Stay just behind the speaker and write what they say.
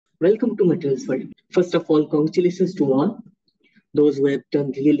Welcome to Materials World. First of all, congratulations to all those who have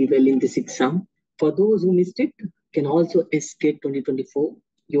done really well in this exam. For those who missed it, can also escape 2024.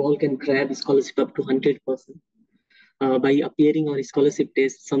 You all can grab scholarship up to 100% by appearing on scholarship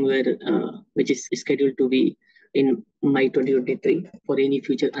test somewhere which is scheduled to be in May 2023. For any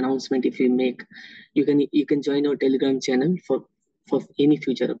future announcement, if you make, you can join our Telegram channel for any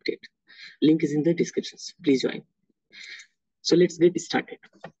future update. Link is in the descriptions. Please join. So let's get started.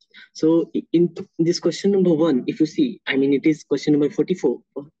 So in this question number 1, if you see, I mean, it is question number 44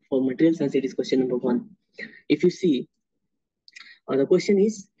 for material science. It is question number 1. If you see, the question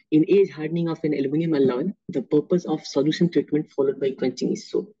is, in age hardening of an aluminium alloy, the purpose of solution treatment followed by quenching is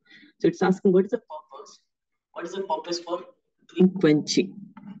so. So it's asking, what is the purpose? What is the purpose for doing quenching?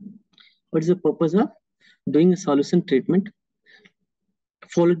 What is the purpose of doing a solution treatment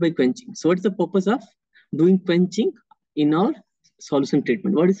followed by quenching? So what's the purpose of doing quenching in our solution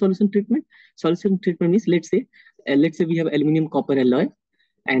treatment? What is solution treatment? Solution treatment means, let's say we have aluminum copper alloy,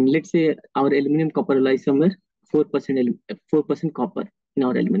 and let's say our aluminum copper alloy is somewhere 4% copper in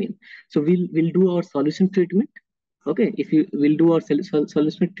our aluminum. So we'll do our solution treatment. Okay, if you will do our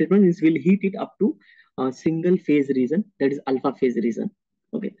solution treatment, means we'll heat it up to a single phase region, that is alpha phase region.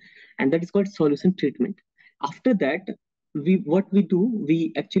 Okay, and that is called solution treatment. After that,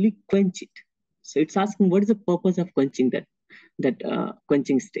 we actually quench it. So it's asking, what is the purpose of quenching that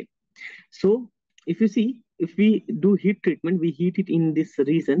quenching step? So if you see, if we do heat treatment, we heat it in this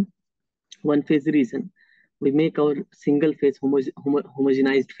region, one phase region. We make our single phase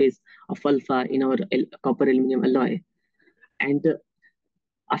homogenized phase of alpha in our copper aluminum alloy, and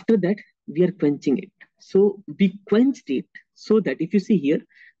after that we are quenching it. So we quenched it so that, if you see here,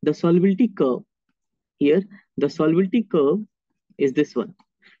 the solubility curve here, the solubility curve is this one.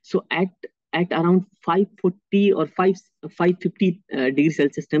 So at around 540 or 550 degrees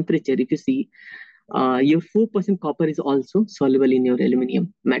Celsius temperature, if you see, your 4% copper is also soluble in your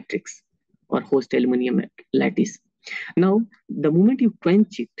aluminum matrix or host aluminum lattice. Now, the moment you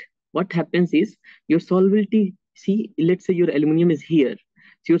quench it, what happens is your solubility, see, let's say your aluminum is here.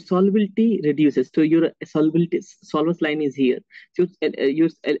 So your solubility reduces. So your solubility, solvus line is here. So your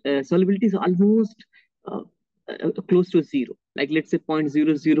solubility is almost close to zero, like let's say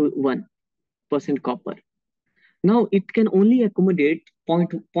 0.001% copper. Now it can only accommodate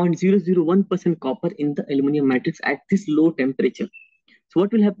 0.001% copper in the aluminum matrix at this low temperature. So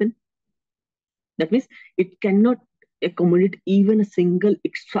what will happen? That means it cannot accommodate even a single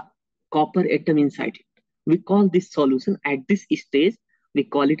extra copper atom inside it. We call this solution, at this stage, we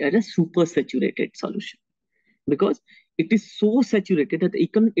call it as a supersaturated solution, because it is so saturated that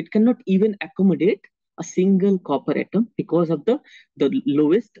it cannot even accommodate a single copper atom because of the very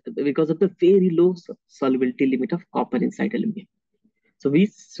low solubility limit of copper inside aluminum. So we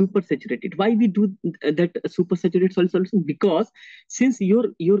supersaturate it. Why we do that supersaturated solution? Because since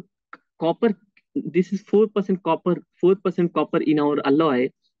your copper, this is 4% copper in our alloy.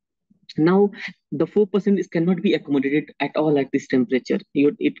 Now the 4% cannot be accommodated at all at this temperature.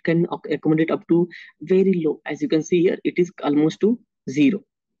 It can accommodate up to very low. As you can see here, it is almost to 0.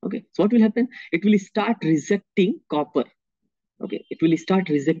 Okay, so what will happen? It will start rejecting copper. Okay, it will start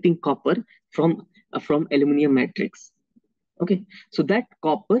rejecting copper from aluminum matrix. Okay, so that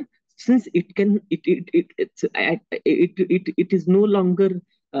copper, since it is no longer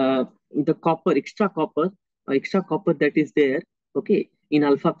the copper, extra copper that is there, okay, in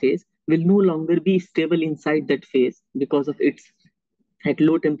alpha phase, will no longer be stable inside that phase, because of its, at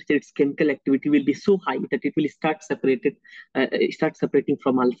low temperature, its chemical activity will be so high that it will start separating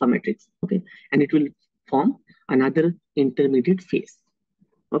from alpha matrix. Okay, and it will form another intermediate phase.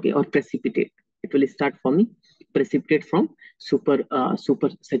 Okay, or precipitate. It will start forming precipitate from super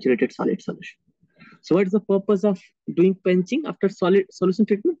saturated solid solution. So what is the purpose of doing quenching after solid solution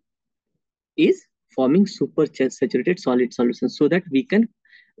treatment? Is forming super saturated solid solution, so that we can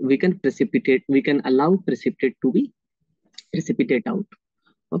allow precipitate to be precipitate out.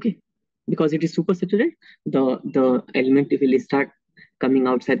 Okay, because it is super saturated, the element will start coming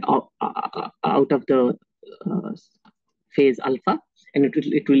outside out of the phase alpha, and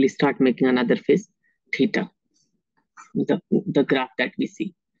it will start making another phase theta. The graph that we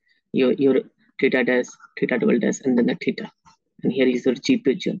see, your theta dash, theta double dash, and then the theta, and here is your Gibbs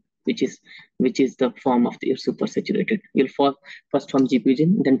region, which is the form of your supersaturated. You'll first form Gibbs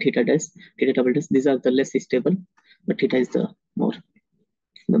region, then theta dash, theta double dash. These are the less stable, but theta is the more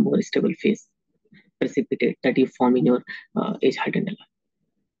stable phase precipitate that you form in your age-hardened alloy,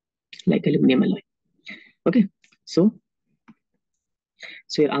 like aluminum alloy. Okay, so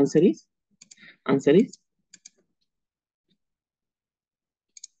your answer is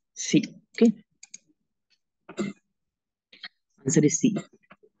C. Okay. Answer is C.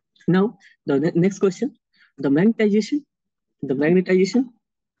 Now, the next question, the magnetization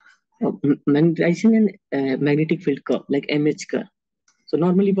and magnetic field curve, like MH curve. So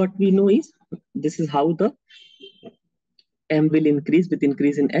normally what we know is, this is how the M will increase with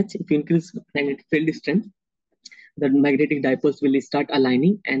increase in H. If you increase magnetic field strength, the magnetic dipoles will start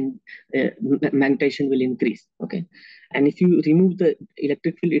aligning and magnetization will increase. Okay. And if you remove the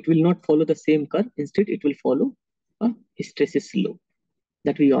electric field, it will not follow the same curve. Instead, it will follow a hysteresis law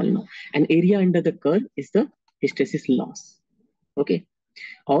that we all know. And area under the curve is the hysteresis loss. Okay.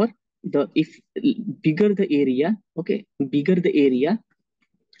 Or if bigger the area, okay, bigger the area,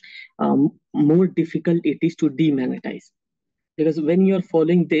 more difficult it is to demagnetize. Because when you are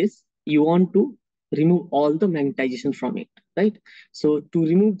following this, you want to remove all the magnetization from it, right? So to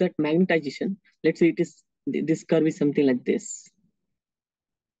remove that magnetization, let's say this curve is something like this.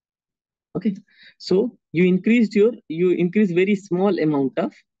 Okay, so you increase very small amount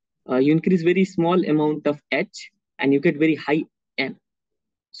of H, and you get very high M.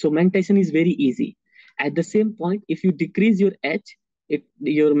 So magnetization is very easy. At the same point, if you decrease your H,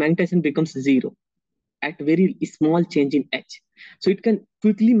 your magnetization becomes 0 at very small change in H. So it can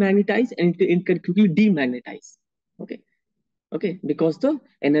quickly magnetize and it can quickly demagnetize. Okay, because the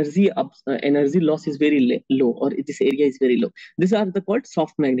energy loss is very low, or this area is very low. These are called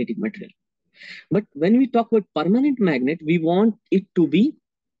soft magnetic material. But when we talk about permanent magnet, we want it to be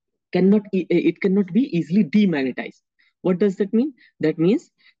cannot be easily demagnetized. What does that mean? That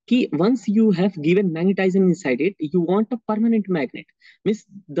means once you have given magnetization inside it, you want a permanent magnet. Means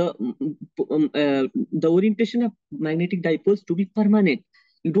the orientation of magnetic dipoles to be permanent.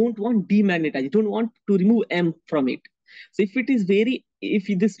 You don't want demagnetized. You don't want to remove M from it. So if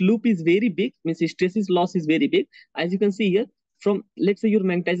this loop is very big, means hysteresis loss is very big. As you can see here, from let's say your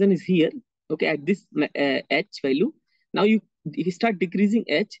magnetization is here, okay, at this H value. Now you start decreasing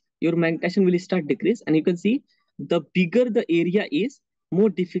H, your magnetization will start decrease, and you can see the bigger the area is, more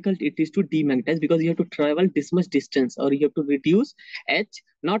difficult it is to demagnetize, because you have to travel this much distance, or you have to reduce H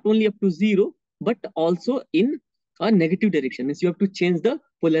not only up to 0, but also in a negative direction. Means you have to change the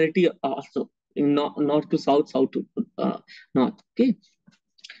polarity also, in north to south, south to north. Okay,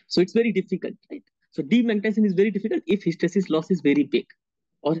 so it's very difficult, right? So demagnetization is very difficult if hysteresis loss is very big,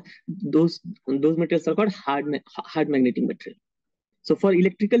 or those materials are called hard magnetic material. So for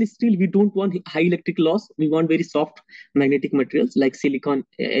electrical steel, we don't want high electric loss. We want very soft magnetic materials like silicon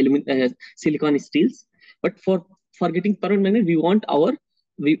steels. But for getting permanent magnet, we want our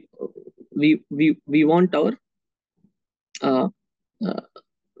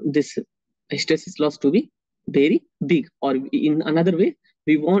this hysteresis loss to be very big, or in another way,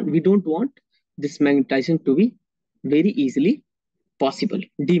 we don't want this magnetization to be very easily possible,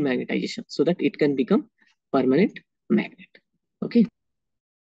 demagnetization, so that it can become permanent magnet. Okay.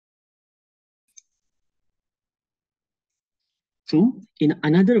 So in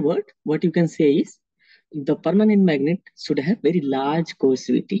another word, what you can say is, the permanent magnet should have very large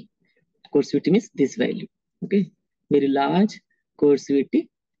coercivity. Coercivity means this value. Okay, very large coercivity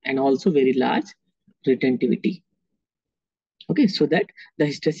and also very large retentivity. Okay, so that the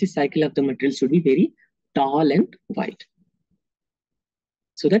hysteresis cycle of the material should be very tall and wide,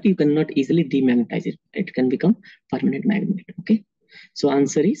 so that you cannot easily demagnetize it. It can become permanent magnet. Okay, so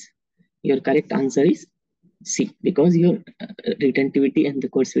your correct answer is C, because your retentivity and the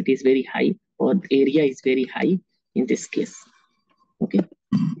coercivity is very high, or area is very high in this case. Okay,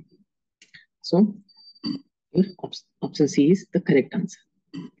 so your option C is the correct answer.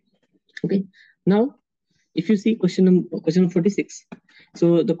 Okay, now if you see question 46,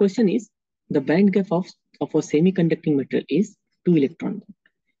 so the question is, the band gap of a semiconducting material is 2 electron.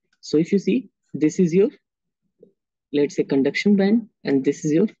 So if you see, this is your, let's say, conduction band, and this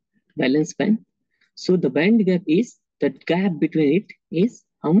is your valence band. So the band gap is, the gap between it is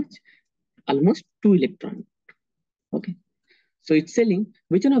how much? Almost 2 electron. Okay, so it's telling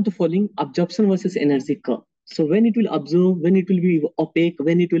which one of the following absorption versus energy curve. So when it will absorb, when it will be opaque,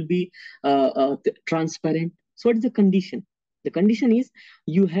 when it will be transparent. So what is the condition? The condition is,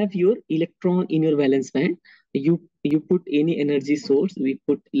 you have your electron in your valence band. You put any energy source, we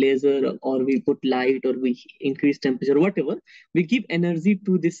put laser, or we put light, or we increase temperature, whatever. We give energy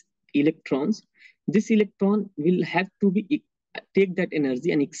to these electrons. This electron will have to take that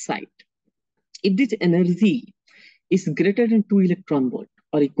energy and excite. If this energy is greater than 2 electron volt,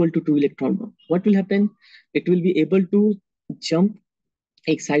 or equal to 2 electron volt, what will happen? It will be able to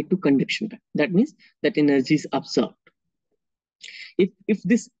excite to conduction band. That means that energy is absorbed. If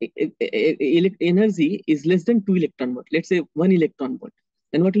this energy is less than 2 electron volt, let's say 1 electron volt,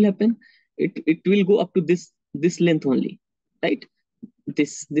 then what will happen? It will go up to this length only, right?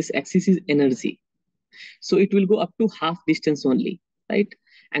 This axis is energy, so it will go up to half distance only, right?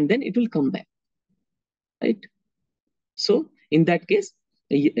 And then it will come back, right? So in that case,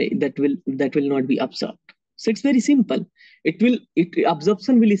 that will not be absorbed. So it's very simple.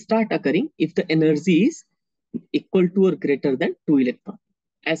 Absorption will start occurring if the energy is equal to or greater than 2 electrons.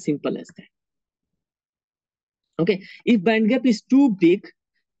 As simple as that. Okay, if band gap is too big,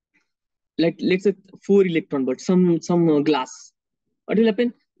 like let's say 4 electron volt, some glass, what will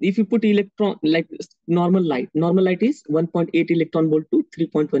happen? If you put electron, like normal light is 1.8 electron volt to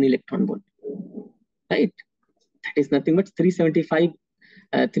 3.1 electron volt, right? That is nothing but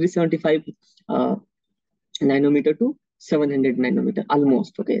 375 nanometer to 700 nanometer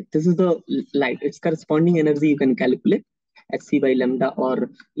almost. Okay, this is the light. Its corresponding energy you can calculate at C by lambda, or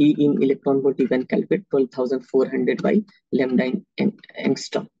E in electron volt you can calculate 12,400 by lambda in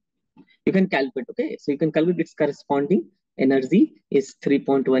angstrom. You can calculate. Okay, so you can calculate its corresponding energy is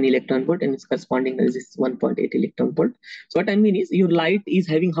 3.1 electron volt and its corresponding energy is 1.8 electron volt. So what I mean is your light is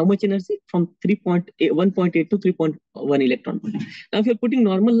having how much energy? From 1.8 to 3.1 electron volt. Now if you're putting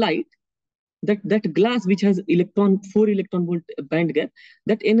normal light, that glass which has 4 electron volt band gap,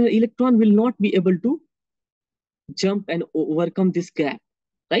 that electron will not be able to jump and overcome this gap,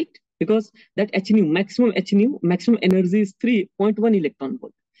 right? Because that maximum energy is 3.1 electron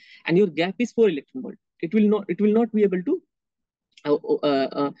volt, and your gap is 4 electron volt. It will not be able to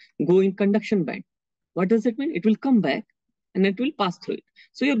go in conduction band. What does it mean? It will come back and it will pass through it.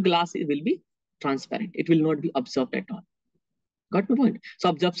 So your glass will be transparent. It will not be absorbed at all. Got my point? So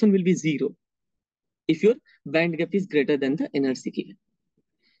absorption will be 0 if your band gap is greater than the energy given.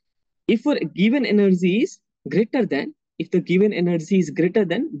 If your given energy is greater than, if the given energy is greater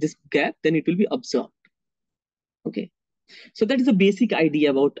than this gap, then it will be absorbed. Okay. So that is the basic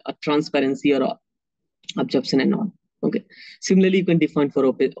idea about a transparency or absorption and all. Okay. Similarly, you can define for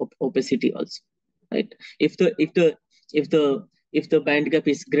opacity also, right? If the band gap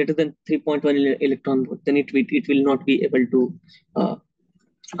is greater than 3.1 electron volt, then it will not be able to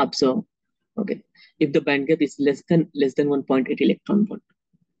absorb. Okay. If the band gap is less than 1.8 electron volt,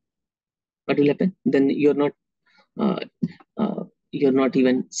 what will happen? Then you're not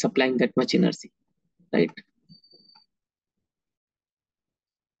even supplying that much energy, right?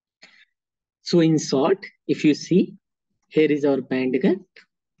 So in short, if you see, here is our band gap,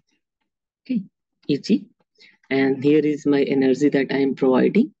 okay, Eg, and here is my energy that I am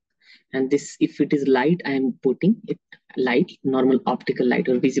providing, and this, if it is light, I am putting it light, normal optical light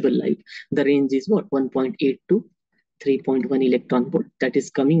or visible light. The range is what? 1.8 to 3.1 electron volt. That is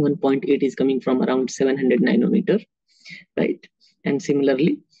coming, 1.8 is coming from around 700 nanometer, right? And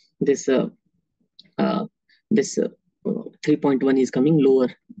similarly, this 3.1 is coming lower,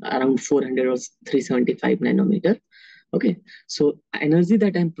 around 400 or 375 nanometer. Okay, so energy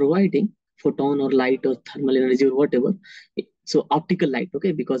that I'm providing, photon or light or thermal energy or whatever, so optical light,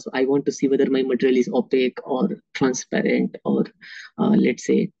 okay, because I want to see whether my material is opaque or transparent or let's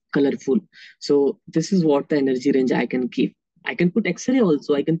say colorful. So this is what the energy range I can give. I can put X-ray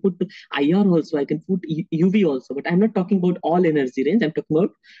also, I can put IR also, I can put UV also, but I'm not talking about all energy range. I'm talking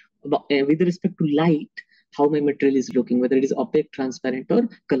about with respect to light, how my material is looking, whether it is opaque, transparent, or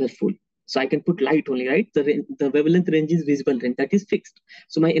colorful. So I can put light only, right? The wavelength range is visible range, that is fixed.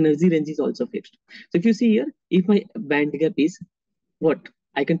 So my energy range is also fixed. So if you see here, if my band gap is what?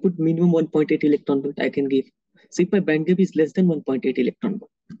 I can put minimum 1.8 electron volt I can give. So if my band gap is less than 1.8 electron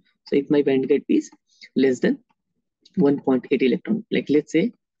volt. So if my band gap is less than 1.8 electron, like let's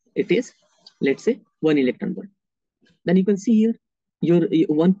say it is, let's say 1 electron volt. Then you can see here, your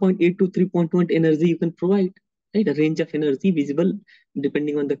 1.8 to 3.1 energy you can provide, right? A range of energy visible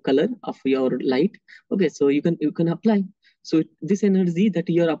depending on the color of your light. Okay, so you can apply. So this energy that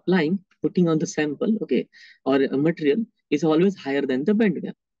you are applying, putting on the sample, okay, or a material, is always higher than the band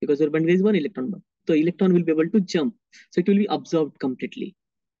gap, because your band gap is 1 electron volt. So electron will be able to jump. So it will be absorbed completely.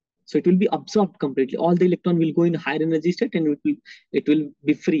 So it will be absorbed completely. All the electron will go in higher energy state and it will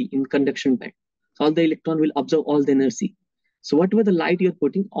be free in conduction band. So all the electron will absorb all the energy. So whatever the light you're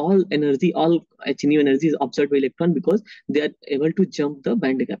putting, all energy, all HNU energy is absorbed by electron, because they are able to jump the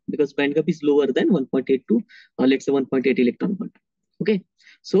band gap, because band gap is lower than 1.8 to let's say 1.8 electron volt. Okay,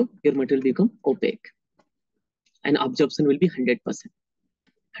 so your material become opaque and absorption will be 100%.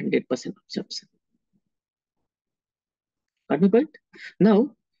 100% absorption. Got my point?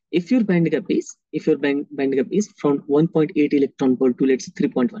 Now, if your band gap is from 1.8 electron volt to let's say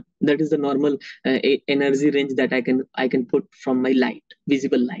 3.1, that is the normal energy range that I can put from my light,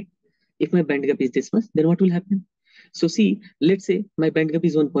 visible light. If my band gap is this much, then what will happen? So see, let's say my band gap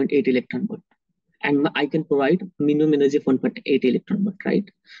is 1.8 electron volt, and I can provide minimum energy of 1.8 electron volt, right?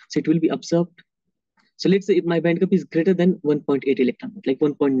 So it will be absorbed. So let's say if my band gap is greater than 1.8 electron volt, like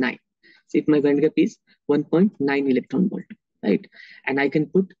 1.9. So if my band gap is 1.9 electron volt, right? And I can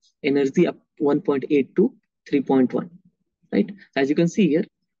put energy up 1.8 to 3.1, right? As you can see here,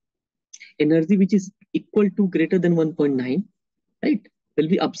 energy which is equal to greater than 1.9, right, will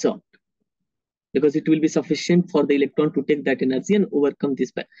be absorbed, because it will be sufficient for the electron to take that energy and overcome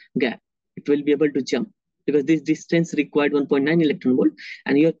this gap. It will be able to jump, because this distance required 1.9 electron volt,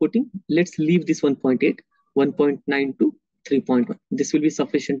 and you are putting, let's leave this 1.8, 1.9 to 3.1. This will be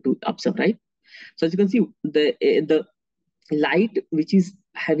sufficient to absorb, right? So as you can see, the light which is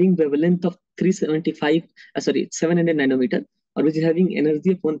having wavelength of 700 nanometer, or which is having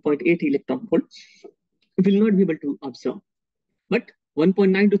energy of 1.8 electron volt, will not be able to absorb. But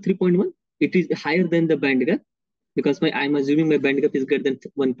 1.9 to 3.1, it is higher than the band gap, because I'm assuming my band gap is greater than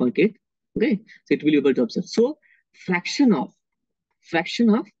 1.8. Okay, so it will be able to absorb. So fraction of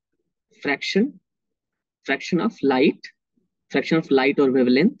light or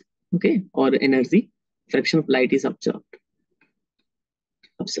wavelength, okay, or energy, fraction of light is absorbed.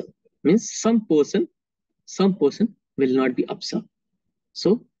 Means some portion will not be absorbed.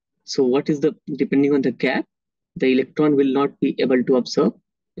 So what is the, depending on the gap, the electron will not be able to absorb.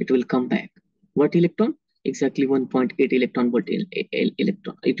 It will come back. What electron? Exactly 1.8 electron volt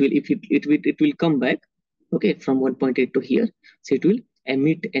electron. It will come back, okay, from 1.8 to here. So it will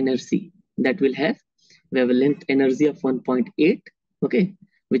emit energy that will have wavelength energy of 1.8, okay,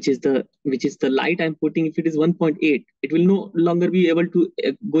 which is the light I'm putting. If it is 1.8, it will no longer be able to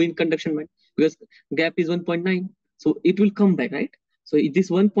go in conduction band, because gap is 1.9. So it will come back, right? So this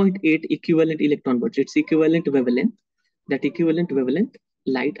 1.8 equivalent electron volts, it's equivalent wavelength. That equivalent wavelength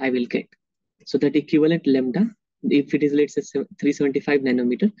light I will get. So that equivalent lambda, if it is, let's say 375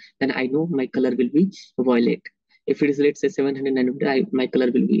 nanometer, then I know my color will be violet. If it is, let's say 700 nanometer, my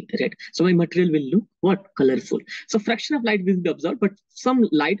color will be red. So my material will look what? Colorful. So fraction of light will be absorbed, but some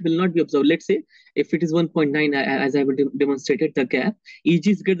light will not be absorbed. Let's say if it is 1.9, as I will demonstrated, the gap Eg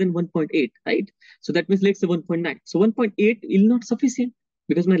is greater than 1.8, right? So that means, let's say 1.9. So 1.8 will not sufficient,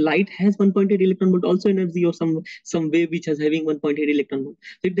 because my light has 1.8 electron volt also energy, or some wave which has having 1.8 electron volt.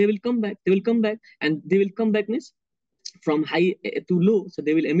 So they will come back, and they will come back means from high to low. So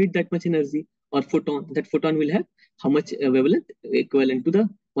they will emit that much energy or photon. That photon will have how much wavelength? Equivalent to the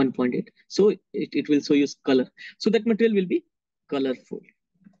 1.8. So it will show you color. So that material will be colorful.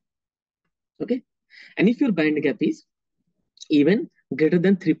 Okay. And if your band gap is even greater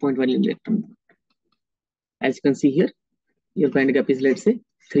than 3.1 electron volt, as you can see here, your band gap is, let's say,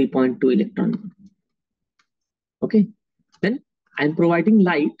 3.2 electron volt. Okay. Then I'm providing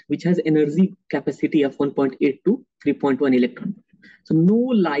light which has energy capacity of 1.8 to 3.1 electron volt. So no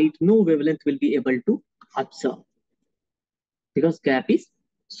light, no wavelength will be able to absorb, because gap is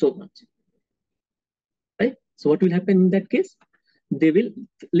so much, right? So what will happen in that case? They will,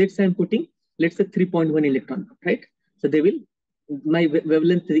 let's say I'm putting, let's say 3.1 electron, right? So they will, my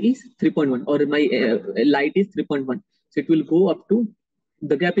wavelength is 3.1, or my light is 3.1. So it will go up to,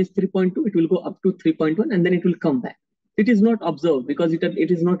 the gap is 3.2, it will go up to 3.1, and then it will come back. It is not observed, because it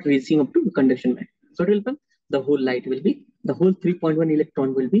is not reaching up to conduction band. So it will come, the whole light will be, the whole 3.1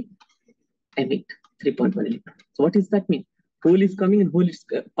 electron will be emit 3.1 electron. So what does that mean? Hole is coming and hole is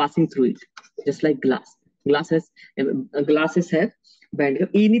passing through it, just like glass. Glasses have band gap.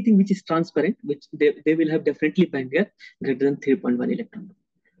 Anything which is transparent, which they will have definitely band gap greater than 3.1 electron.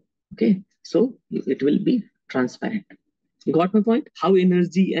 Okay, so it will be transparent. You got my point? How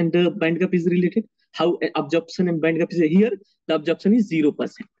energy and the band gap is related? How absorption and band gap is here? The absorption is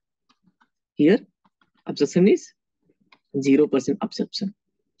 0%. Here, absorption is 0% absorption.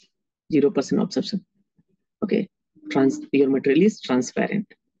 0% absorption. Okay, your material is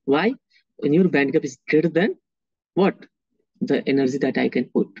transparent. Why? When your band gap is greater than what? The energy that I can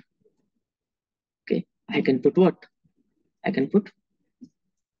put. Okay, I can put what? I can put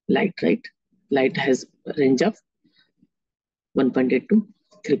light, right? Light has a range of 1.8 to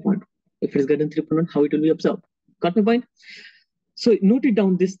 3.1. If it is greater than 3.1, how it will be absorbed? Got my point? So note it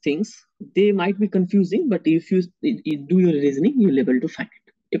down, these things. They might be confusing, but if you do your reasoning, you'll be able to find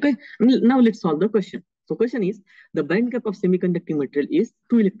it. Okay, now let's solve the question. So question is, the band gap of semiconducting material is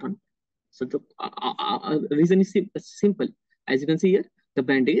 2 electron. So the reason is simple. As you can see here, the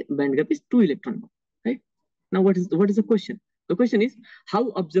band gap is 2 electron, right? Now what is the question? The question is, how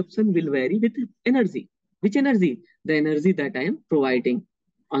absorption will vary with energy? Which energy? The energy that I am providing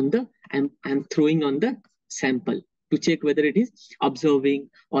on the, I'm throwing on the sample. to check whether it is observing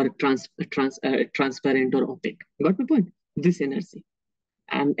or transparent or opaque. Got my point? This energy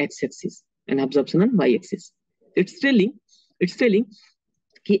and x-axis and absorption on y-axis. It's telling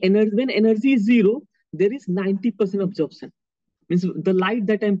when energy is 0, there is 90% absorption. Means the light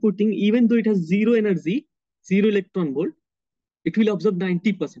that I'm putting, even though it has 0 energy, 0 electron volt, it will absorb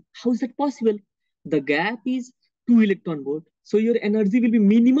 90%. How is that possible? The gap is 2 electron volt. So your energy will be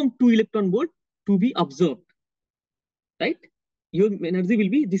minimum 2 electron volt to be absorbed. Right? Your energy will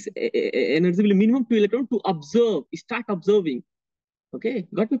be minimum 2 electron to observe, start observing. Okay,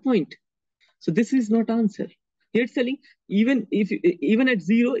 got my point? So this is not answer. Here it's telling even at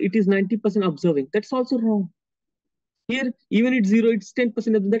 0, it is 90% observing. That's also wrong. Here, even at 0, it's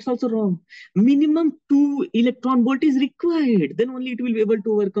 10%. That's also wrong. Minimum 2 electron volt is required. Then only it will be able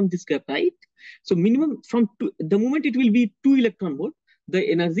to overcome this gap, right? So minimum from the moment it will be 2 electron volt, the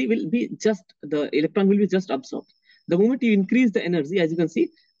energy will be the electron will be just absorbed. The moment you increase the energy, as you can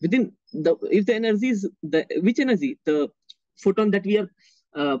see, if the energy is which energy? The photon that we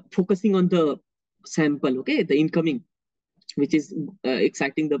are focusing on the sample, okay, the incoming, which is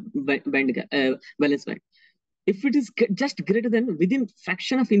exciting the valence band. If it is just greater than within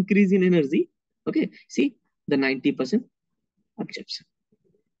fraction of increase in energy, okay, see the 90% absorption.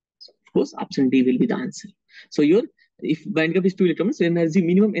 So of course, option D will be the answer. So if band gap is 2 electrons, so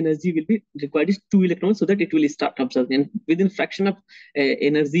minimum energy will be required is 2 electrons, so that it will start absorbing. And within fraction of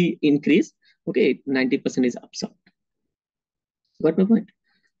energy increase, okay, 90% is absorbed. Got my point?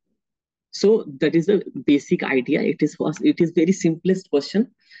 So that is the basic idea. It is very simplest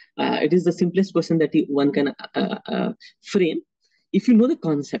question. It is the simplest question that one can frame if you know the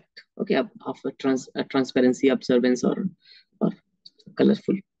concept, okay, of transparency, absorbance, or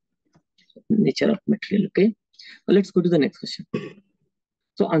colorful nature of material. Okay, now let's go to the next question.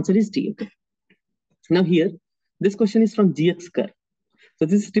 So answer is D. Okay. Now here, this question is from GX curve. So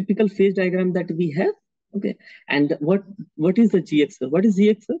this is typical phase diagram that we have. Okay, and what is the GX curve? What is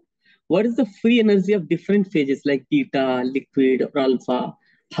GX curve? What is the free energy of different phases like beta, liquid, or alpha?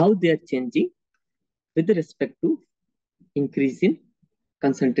 How they are changing with respect to increase in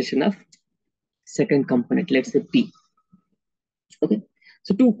concentration of second component, let's say P. Okay,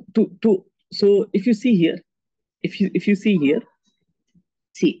 so so if you see here,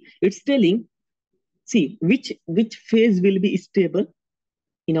 see it's telling, see which phase will be stable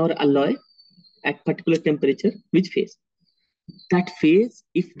in our alloy at particular temperature, which phase? That phase,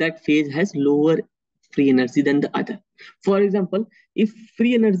 if that phase has lower free energy than the other. For example, if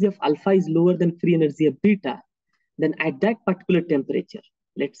free energy of alpha is lower than free energy of beta, then at that particular temperature,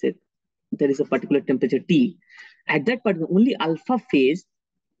 let's say there is a particular temperature T, at that particular, only alpha phase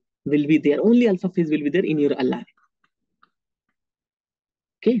will be there. Only alpha phase will be there in your alloy.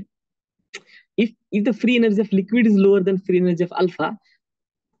 Okay. If the free energy of liquid is lower than free energy of alpha,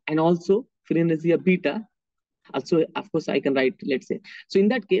 and also free energy of beta, also, of course, I can write, let's say. So in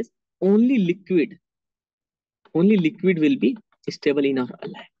that case, only liquid will be stable in our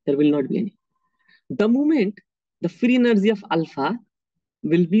alloy. There will not be any. The moment the free energy of alpha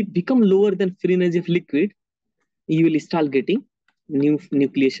will become lower than free energy of liquid, you will start getting new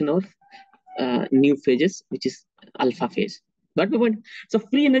nucleation of new phases, which is alpha phase. Got my point? So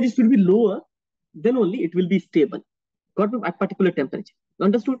free energy should be lower, then only it will be stable. Got at particular temperature.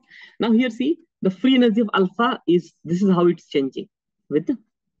 Understood? Now here see, the free energy of alpha this is how it's changing with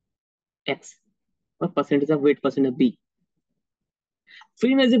X, or percentage of weight percent of B.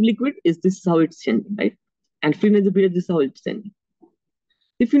 Free energy of liquid this is how it's changing, right? And free energy of beta, this is how it's changing.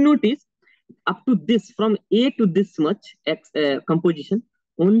 If you notice, up to this, from A to this much X composition,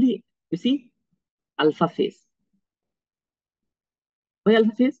 only you see alpha phase. Why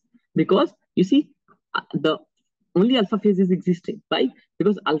alpha phase? Because you see the only alpha phase is existing. Why?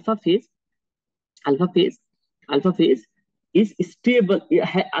 Because alpha phase is stable.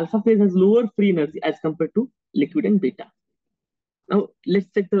 Alpha phase has lower free energy as compared to liquid and beta. Now let's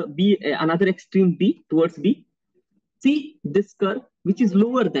take the B, another extreme B towards B. See this curve, which is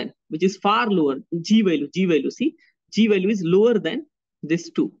lower than, which is far lower, G value. See, G value is lower than this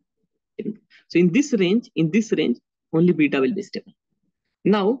 2. So in this range, only beta will be stable.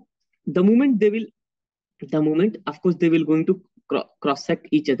 Now, the moment of course they will going to cross-sect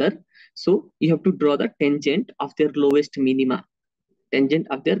each other. So you have to draw the tangent of their lowest minima. This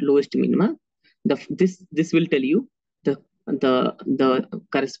will tell you the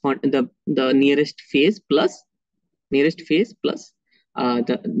nearest phase plus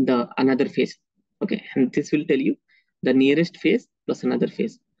the another phase. Okay, and this will tell you the nearest phase plus another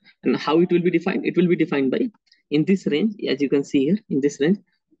phase. And how it will be defined? It will be defined by, in this range, as you can see here, in this range,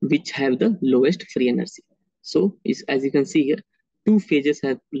 which have the lowest free energy. So as you can see here, two phases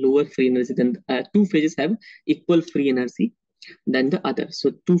have lower free energy than two phases have equal free energy than the other.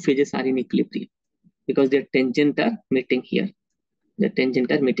 So two phases are in equilibrium because their tangent are meeting here. The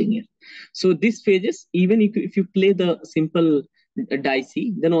tangent are meeting here. So these phases, even if you play the simple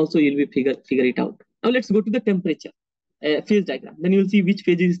dicey, then also you'll be figure it out. Now let's go to the temperature phase diagram. Then you'll see which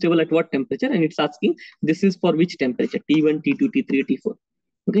phase is stable at what temperature, and it's asking this is for which temperature, T1, T2, T3, T4.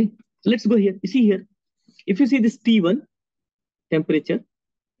 Okay, so let's go here. You see here, if you see this T1 temperature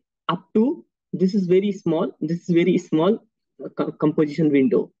up to this is very small. This is very small composition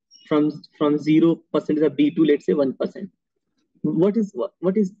window from 0% of B to let's say 1%. What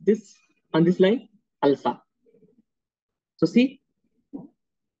is this on this line? Alpha. So see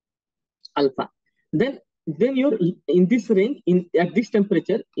alpha. Then you're in this range, at this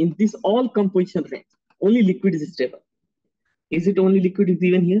temperature, in this all composition range, only liquid is stable. Is it only liquid is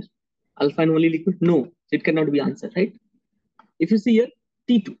given here? Alpha and only liquid? No, it cannot be answered, right? If you see here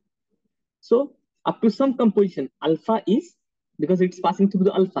T2, so up to some composition, alpha is, because it's passing through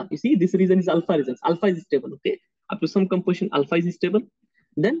the alpha. You see, this region is alpha region. Alpha is stable, okay? Up to some composition, alpha is stable.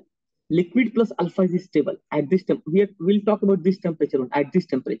 Then liquid plus alpha is stable at this temperature. We'll talk about this temperature at this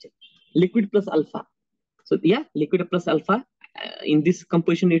temperature. Liquid plus alpha. So yeah, liquid plus alpha in this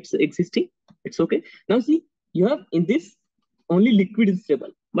composition it's existing. It's okay. Now see, you have in this only liquid is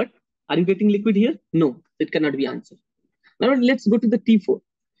stable, but are you getting liquid here? No, it cannot be answered. Now let's go to the T4.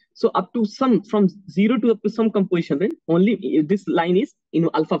 So up to some, from 0 to up to some composition range, only this line is in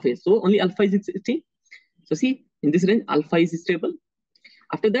alpha phase. So only alpha is stable. So see, in this range, alpha is stable.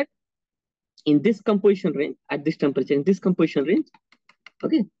 After that, in this composition range, at this temperature, in this composition range,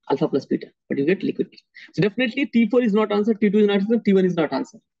 okay, alpha plus beta, but you get liquid. So definitely T4 is not answered, T2 is not answered, T1 is not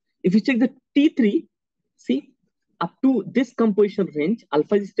answered. If you check the T3, see, up to this composition range,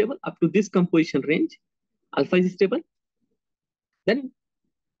 alpha is stable. Up to this composition range, alpha is stable. Then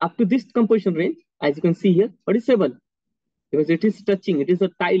up to this composition range, as you can see here, what is stable? Because it is touching, it is a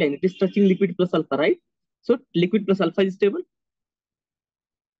tie line, it is touching liquid plus alpha, right? So liquid plus alpha is stable.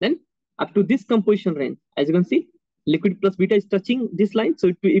 Then up to this composition range, as you can see, liquid plus beta is touching this line,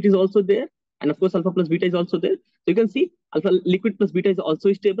 so it is also there. And of course, alpha plus beta is also there. So you can see liquid plus beta is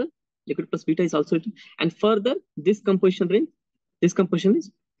also stable. Liquid plus beta is also stable. And further, this composition range, this composition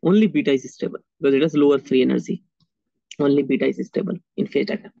is only beta is stable because it has lower free energy. Only beta is stable in phase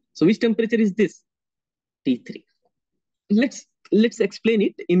diagram. So which temperature is this? T3. Let's explain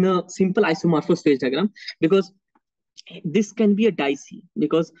it in a simple isomorphous phase diagram, because this can be a dicey,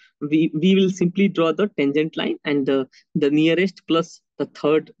 because we will simply draw the tangent line and the nearest plus the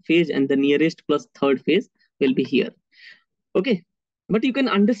third phase and the nearest plus third phase will be here. Okay, but you can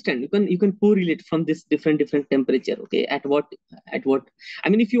understand, you can correlate from this different temperature. Okay, at what I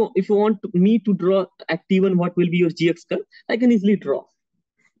mean, if you want me to draw at T1 what will be your gx curve, I can easily draw.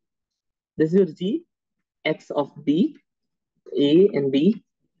 This is your g x of b, a and b.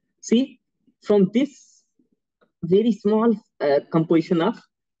 See, from this very small composition of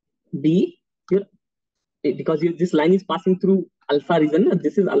b, because this line is passing through alpha region,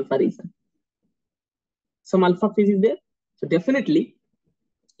 this is alpha region. Some alpha phase is there, so definitely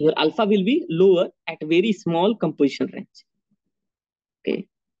your alpha will be lower at very small composition range. Okay.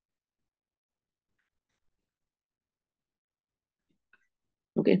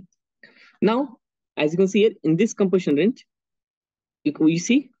 Okay. Now, as you can see here, in this composition range, you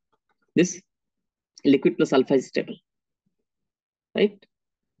see this liquid plus alpha is stable, right?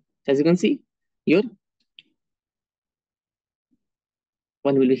 As you can see, your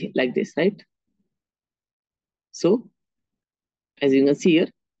one will be like this, right? So, as you can see here,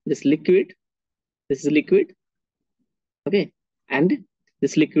 this is liquid, okay, and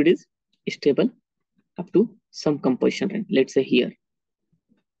this liquid is stable up to some composition range. Let's say here,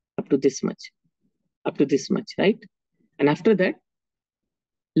 up to this much, right? And after that,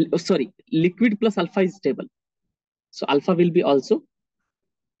 sorry, liquid plus alpha is stable. So alpha will be also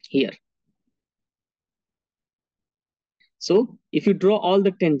here. So if you draw all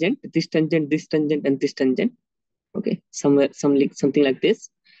the tangent, this tangent, and this tangent, okay, something like this.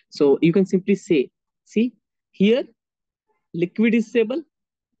 So you can simply say, see here, liquid is stable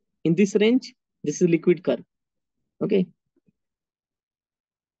in this range. This is liquid curve. Okay.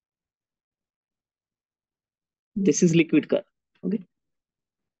 This is liquid curve. Okay.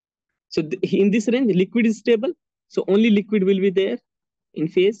 So in this range, liquid is stable. So only liquid will be there in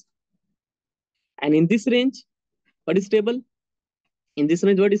phase. And in this range, what is stable? In this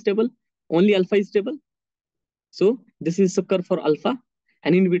range, what is stable? Only alpha is stable. So this is a curve for alpha.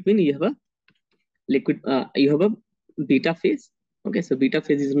 And in between, you have a liquid, you have a beta phase. Okay, so beta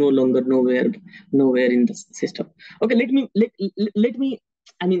phase is no longer nowhere in the system. Okay, let me,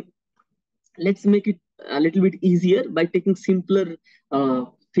 I mean, let's make it a little bit easier by taking simpler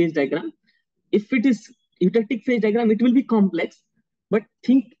phase diagram. If it is eutectic phase diagram, it will be complex, but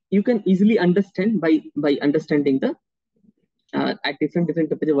think you can easily understand by understanding the at different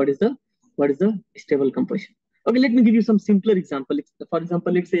temperature what is the stable composition. Okay, let me give you some simpler example. For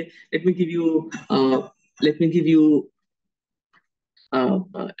example, let's say let me give you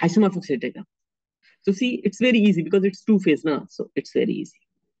isomorphic state diagram. So see, it's very easy because it's two phase now, so it's very easy.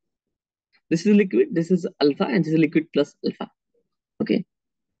 This is liquid, this is alpha, and this is liquid plus alpha. Okay,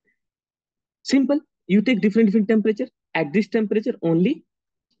 simple. You take different temperature. At this temperature only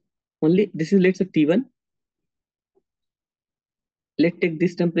this is, let's say, T1. Let's take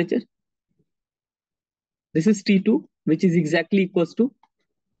this temperature. This is T2, which is exactly equals to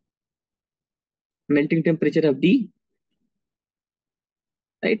melting temperature of D,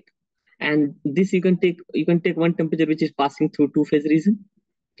 right? And this you can take one temperature which is passing through two phase region.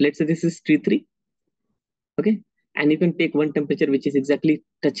 Let's say this is T3. Okay, and you can take one temperature which is exactly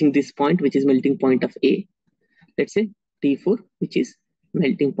touching this point, which is melting point of A. Let's say T4, which is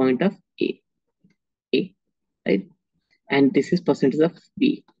melting point of A, right? And this is percentage of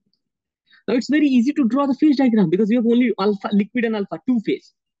B. Now it's very easy to draw the phase diagram because you have only alpha, liquid and alpha, two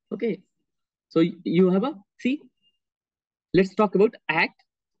phase. Okay, so you have a, see, let's talk about at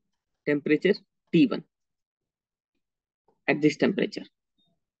temperature T1. At this temperature,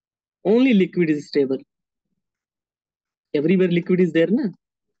 only liquid is stable. Everywhere liquid is there, na?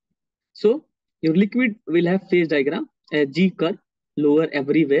 So your liquid will have phase diagram, a G curve, lower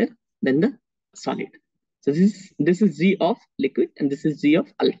everywhere than the solid. So this is G of liquid and this is G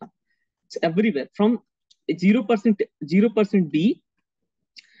of alpha. So everywhere from 0% B,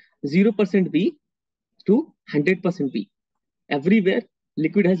 0% B to 100% B. Everywhere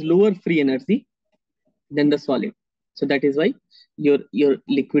liquid has lower free energy than the solid. So that is why your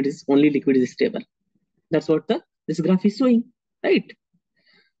liquid is stable. That's what this graph is showing, right?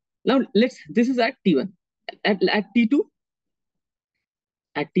 Now this is at T1. At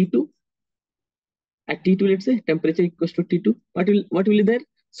T2, let's say temperature equals to T2. What will be there?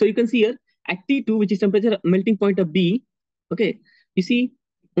 So you can see here at T2, which is temperature melting point of B. Okay, you see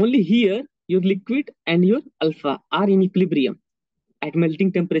only here your liquid and your alpha are in equilibrium at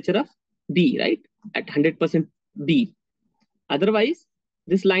melting temperature of B, right? At 100% B. Otherwise,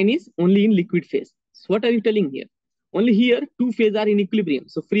 this line is only in liquid phase. So what are you telling here? Only here two phases are in equilibrium,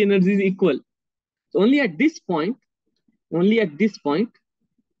 so free energy is equal. So only at this point,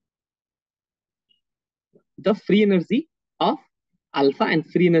 the free energy of alpha and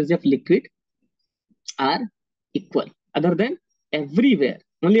free energy of liquid are equal. Other than everywhere,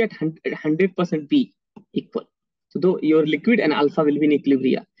 only at 100% B equal. So though your liquid and alpha will be in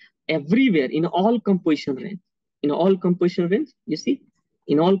equilibrium. Everywhere in all composition range, you see,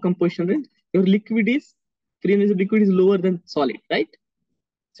 in all composition range, your liquid is free energy of liquid is lower than solid, right?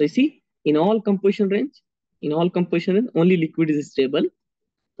 So you see, in all composition range, only liquid is stable,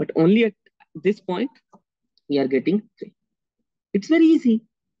 but only at this point we are getting free. It's very easy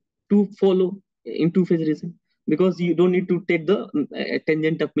to follow in two-phase region because you don't need to take the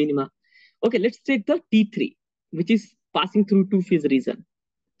tangent of minima. Okay, let's take the T3, which is passing through two-phase region,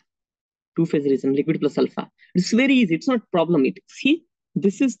 liquid plus alpha. It's very easy. It's not problem. See,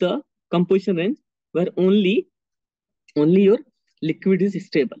 this is the composition range where only your liquid is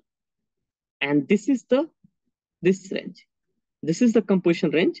stable, and this is this range. This is the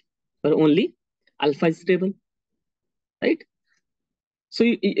composition range where only alpha is stable, right? So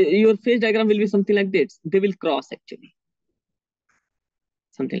your phase diagram will be something like this. They will cross actually,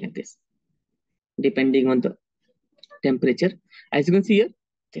 something like this, depending on the temperature. As you can see here,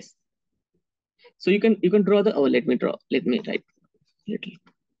 this. So you can draw the. Oh, let me write little.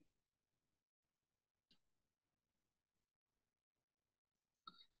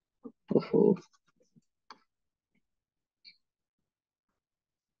 Oh.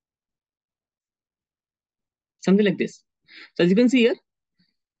 Something like this. So as you can see here,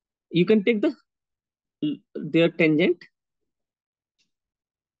 you can take their tangent.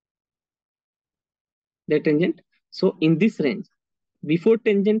 So in this range, before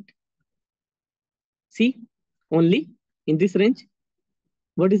tangent, see, only in this range,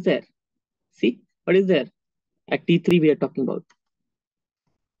 what is there? See, what is there? At T3 we are talking about.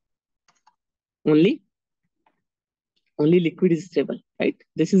 Only liquid is stable, right?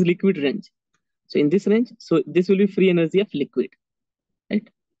 This is liquid range. So in this range, so this will be free energy of liquid, right?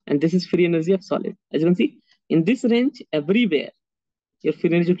 And this is free energy of solid. As you can see, in this range, everywhere, your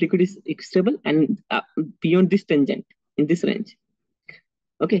free energy of liquid is stable, and beyond this tangent, in this range,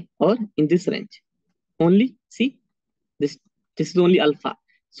 okay, or in this range. Only see this is only alpha.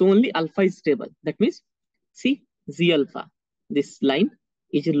 So only alpha is stable. That means see Z alpha. This line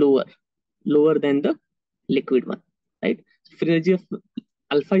is lower than the liquid one, right? So free energy of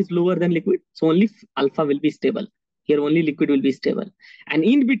alpha is lower than liquid, so only alpha will be stable. Here only liquid will be stable, and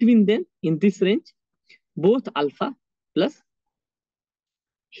in between them, in this range, both alpha plus,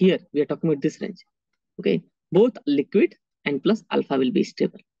 here we are talking about this range, okay, both liquid and plus alpha will be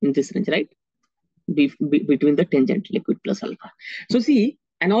stable in this range, right? Between the tangent liquid plus alpha. So see,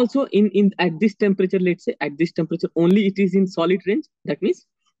 and also in at this temperature, let's say at this temperature only it is in solid range. That means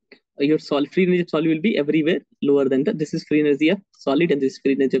your free energy of solid will be everywhere lower than the, this is free energy of solid and this is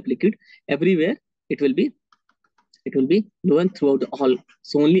free energy of liquid. Everywhere it will be lower throughout all.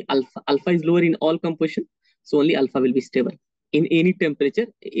 So only alpha is lower in all composition. So only alpha will be stable in any temperature,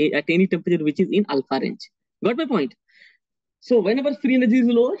 at any temperature which is in alpha range. Got my point? So whenever free energy is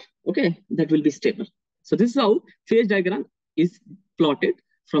lower, okay, that will be stable. So this is how phase diagram is plotted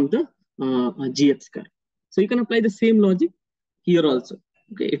from the Gibbs curve. So you can apply the same logic here also.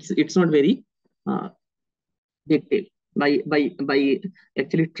 Okay, it's not very detailed by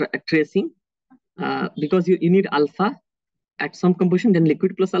actually tracing, because you need alpha at some composition, then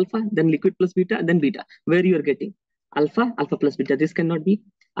liquid plus alpha, then liquid plus beta, then beta. Where you are getting alpha plus beta. This cannot be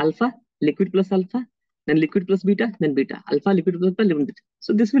alpha, liquid plus alpha, then liquid plus beta, then beta. Alpha, liquid plus beta, then beta.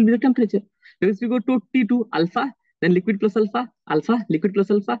 So this will be the temperature. If you go to T2 alpha, then liquid plus alpha, liquid plus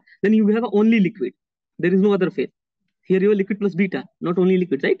alpha, then you have only liquid. There is no other phase. Here you have liquid plus beta, not only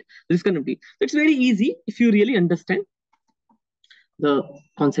liquid, right? This cannot be. It's very easy if you really understand the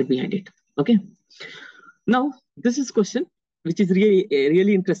concept behind it. Okay. Now this is question which is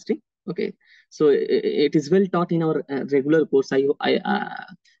really interesting. Okay, so it is well taught in our regular course. I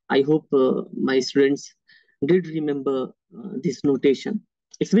hope my students did remember this notation.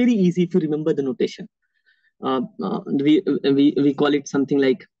 It's very easy if you remember the notation. We call it something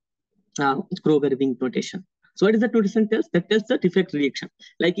like Kroger-Wink notation. So what is that notation tells? That tells the defect reaction.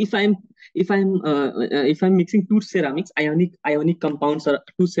 Like if I'm mixing two ceramics, ionic compounds or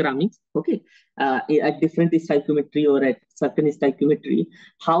two ceramics, okay, at different stoichiometry or at certain stoichiometry,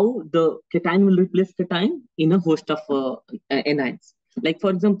 how the cation will replace cation in a host of anions. Like for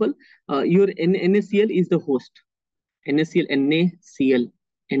example, your NaCl is the host. NaCl, NaCl,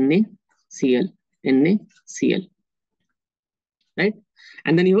 NaCl, NaCl, right?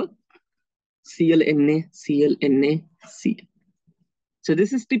 And then you have Cl, Na, Cl, Na, Cl. So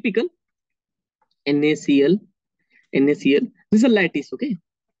this is typical NaCl, NaCl. This is a lattice, okay?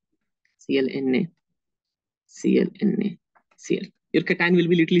 Cl, Na, Cl, Na, Cl. Your cation will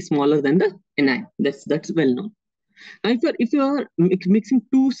be little smaller than the anion. That's well known. Now, if you are mixing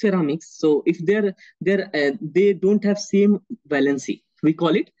two ceramics, so if they don't have same valency, we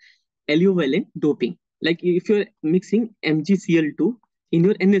call it Aliovalent doping. Like if you're mixing MgCl2 in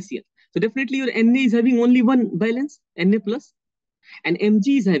your NaCl, so definitely your Na is having only one valence, Na plus, and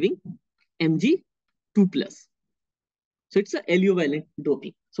Mg is having Mg2 plus. So it's a Aliovalent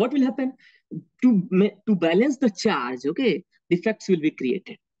doping. So what will happen? To balance the charge, okay, defects will be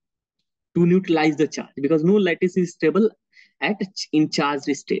created to neutralize the charge, because no lattice is stable in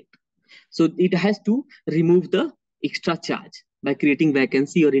charged state. So it has to remove the extra charge by creating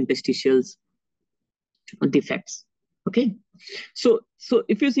vacancy or interstitials or defects. Okay. So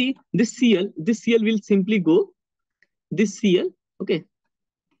if you see this Cl will simply go, this Cl, okay,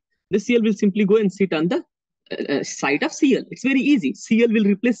 this Cl will simply go and sit on the side of Cl. It's very easy. Cl will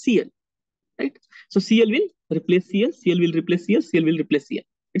replace Cl, right? So Cl will replace Cl, Cl will replace Cl, Cl will replace Cl.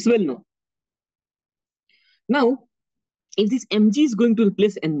 It's well known. Now, if this Mg is going to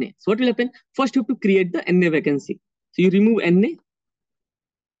replace Na, so what will happen? First, you have to create the Na vacancy. So you remove Na.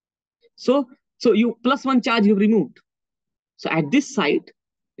 So you plus one charge you've removed. So at this site,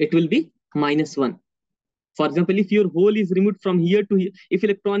 it will be -1. For example, if your hole is removed from here to here, if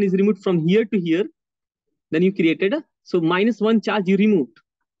electron is removed from here to here, then you created a, so -1 charge you removed.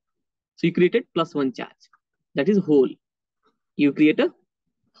 So you created +1 charge. That is hole. You create a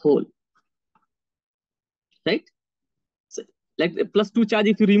hole, right? So like +2 charge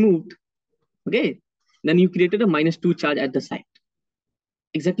if you removed, okay, then you created a -2 charge at the site.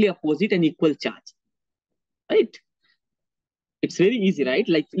 Exactly opposite and equal charge, right? It's very easy, right?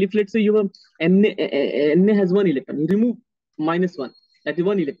 Like if let's say you have Na has 1 electron, you remove -1, that is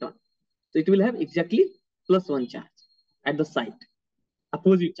 1 electron. So it will have exactly +1 charge at the site,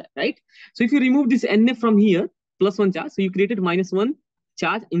 opposite charge, right? So if you remove this Na from here, +1 charge, so you created -1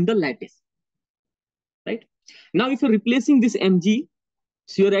 charge in the lattice, right? Now if you're replacing this Mg,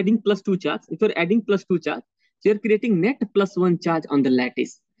 so you're adding +2 charge. If you're adding +2 charge, So you're creating net +1 charge on the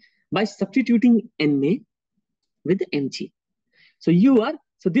lattice by substituting Na with Mg.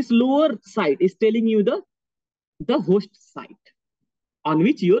 So this lower side is telling you the host site on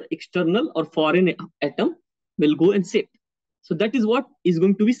which your external or foreign atom will go and sit. So that is what is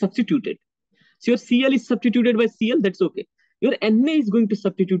going to be substituted. So your Cl is substituted by Cl, that's okay. Your Na is going to be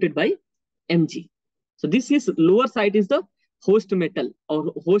substituted by Mg. So this is lower side is the host metal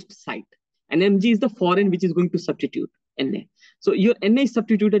or host site, and Mg is the foreign which is going to substitute Na. So your Na is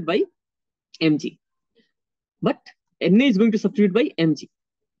substituted by Mg, but Na is going to substitute by Mg.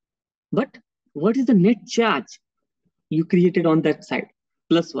 But what is the net charge you created on that side?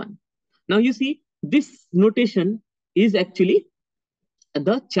 +1. Now you see this notation is actually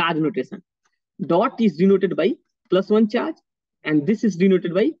the charge notation. Dot is denoted by +1 charge, and this is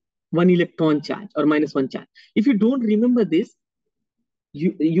denoted by 1 electron charge or -1 charge. If you don't remember this,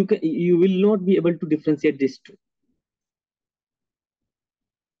 you will not be able to differentiate these two.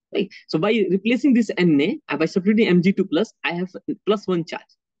 Right? So by replacing this Na, by substituting Mg2 plus, I have +1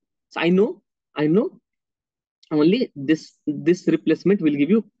 charge. So I know only this replacement will give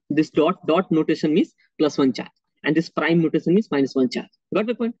you this dot notation means +1 charge, and this prime notation means -1 charge. Got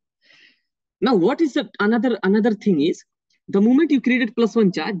the point? Now what is another thing is, the moment you created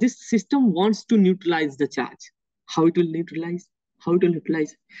 +1 charge, this system wants to neutralize the charge. How it will neutralize?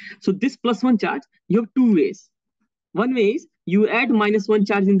 So this +1 charge, you have two ways. One way is you add -1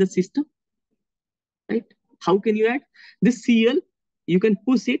 charge in the system, right? How can you add? This Cl, you can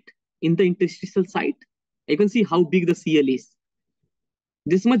push it in the interstitial site. You can see how big the Cl is.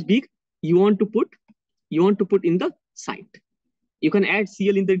 This much big you want to put in the site. You can add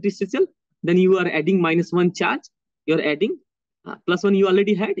Cl in the interstitial, then you are adding -1 charge. You're adding +1 you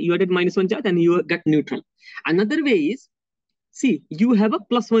already had, you added -1 charge and you got neutral. Another way is, see, you have a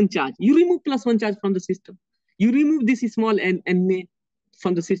 +1 charge. You remove +1 charge from the system. You remove this small Na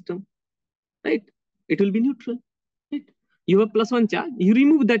from the system, right? It will be neutral, right? You have +1 charge, you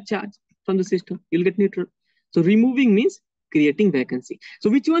remove that charge from the system, you'll get neutral. So removing means creating vacancy.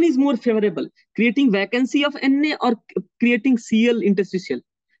 So which one is more favorable? Creating vacancy of Na or creating Cl interstitial?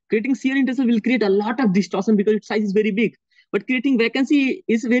 Creating Cl interstitial will create a lot of distortion because its size is very big. But creating vacancy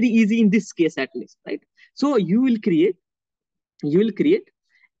is very easy in this case at least, right? So you will create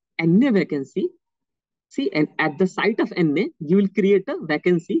Na vacancy. See, and at the site of Na, you will create a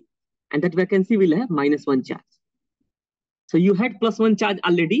vacancy, and that vacancy will have -1 charge. So you had +1 charge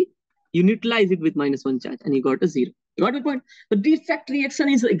already, you neutralize it with -1 charge, and you got a 0. You got the point? The defect reaction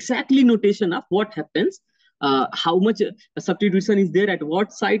is exactly notation of what happens, how much substitution is there at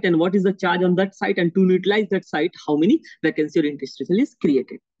what site, and what is the charge on that site, and to neutralize that site, how many vacancy or interstitial is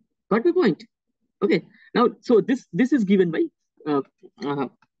created. Got the point? Okay. Now, so this is given by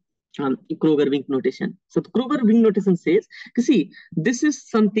Kroger-Wink notation. So the Kroger-Wink notation says, you see, this is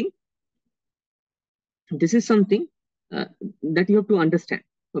something that you have to understand.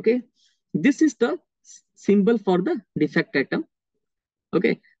 Okay, this is the symbol for the defect atom.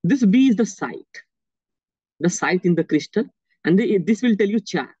 Okay, this B is the site in the crystal, and this will tell you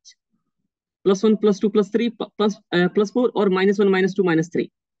charge. +1, +2, +3, +4, or -1, -2,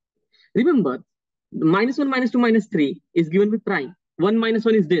 -3. Remember, -1, -2, -3 is given with prime. 1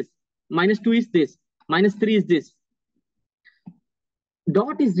 -1 is this, -2 is this, -3 is this.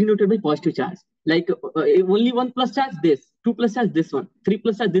 Dot is denoted by positive charge. Like only 1 plus charge this, 2 plus charge this one, 3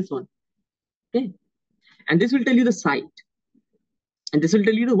 plus charge this one. Okay, and this will tell you the site, and this will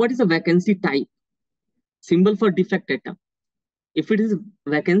tell you what is the vacancy type. Symbol for defect atom. If it is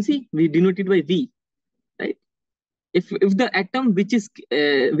vacancy, we denote it by V, right? If the atom which is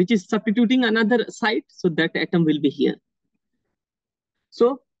substituting another site, so that atom will be here.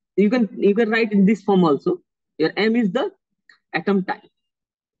 So you can write in this form also. Your M is the atom type,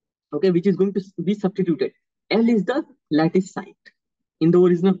 okay, which is going to be substituted. L is the lattice site in the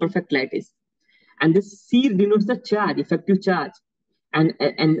original perfect lattice, and this C denotes the charge, effective charge, and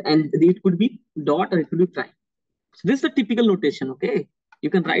it could be dot or it could be prime. So this is the typical notation. Okay, you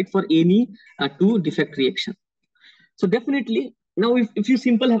can write for any two defect reaction. So definitely now if you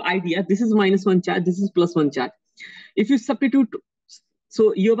simple have idea, this is -1 charge, this is +1 charge. If you substitute,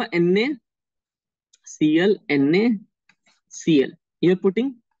 so you have a NaCl, NaCl. You're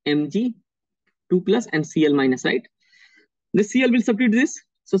putting Mg2 plus and Cl minus, right? The Cl will substitute this.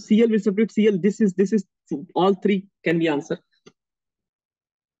 So Cl will substitute Cl. This is all three can be answered.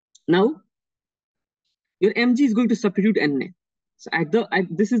 Now your Mg is going to substitute Na. So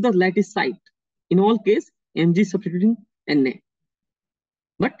this is the lattice site. In all case, Mg is substituting Na.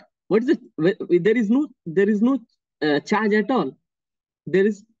 But what is it? There is no charge at all. There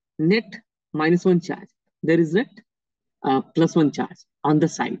is net -1 charge. there is a +1 charge on the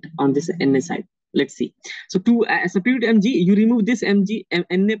side, on this Na side. Let's see. So to substitute Mg, you remove this Mg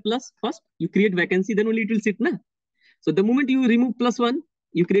Na plus first, you create vacancy, then only it will sit. Na? So the moment you remove +1,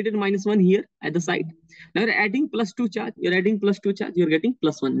 you created -1 here at the side. Now you're adding +2 charge, you're adding +2 charge, you're getting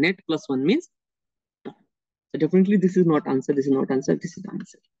 +1. Net +1 means. So definitely this is not answer, this is not answer, this is the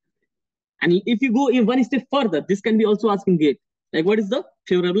answer. And if you go in one step further, this can be also asked in gate. Like what is the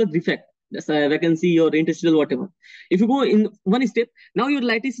favorable defect? That's a vacancy or interstitial, whatever. If you go in one step, now your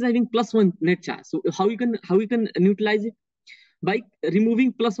lattice is having +1 net charge. So how you can neutralize it? By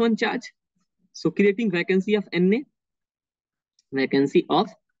removing +1 charge. So creating vacancy of Na,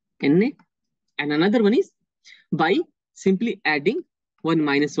 and another one is by simply adding 1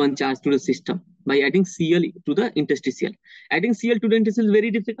 - 1 charge to the system, by adding Cl to the interstitial. Adding Cl to the interstitial is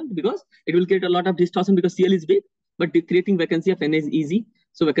very difficult because it will create a lot of distortion because Cl is big, but creating vacancy of Na is easy.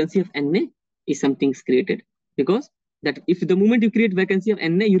 So vacancy of Na is something created because that if the moment you create vacancy of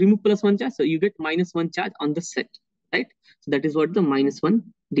Na, you remove +1 charge, so you get -1 charge on the set, right? So that is what the -1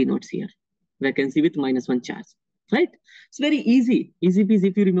 denotes here, vacancy with -1 charge, right? It's very easy peasy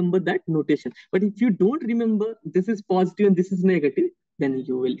if you remember that notation. But if you don't remember this is positive and this is negative, then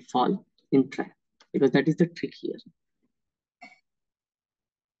you will fall in trap because that is the trick here.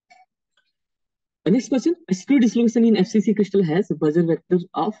 The next question, a screw dislocation in FCC crystal has a Buzzer vector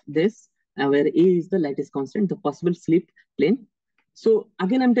of this, where A is the lattice constant, the possible slip plane. So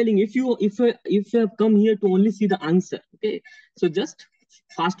again, I'm telling you, if you have come here to only see the answer, okay, so just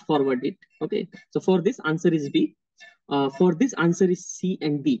fast forward it, okay. So for this answer is B, for this answer is C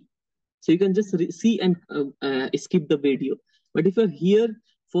and D. So you can just see and skip the video. But if you're here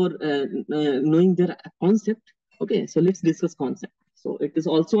for knowing their concept, okay, so let's discuss concept. So it is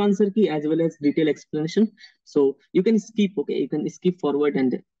also answer key as well as detailed explanation. So you can skip, okay, you can skip forward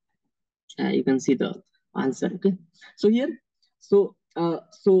and you can see the answer, okay. So here, so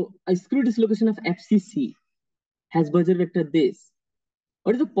a screw dislocation of FCC has Buzzer vector this.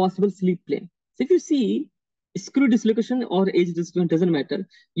 What is the possible slip plane? So if you see screw dislocation or age dislocation, doesn't matter.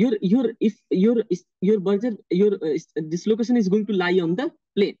 Your dislocation is going to lie on the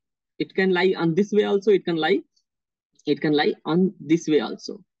plane. It can lie on this way also. It can lie on this way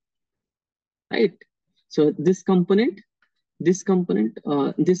also, right? So this component is,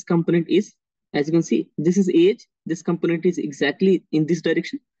 as you can see, this is age. This component is exactly in this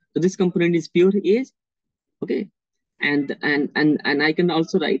direction. So this component is pure age, okay. And I can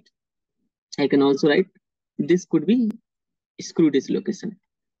also write this could be screw dislocation.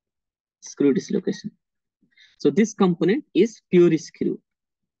 So this component is pure screw.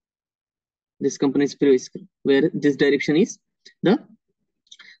 This component is pure screw, where this direction is the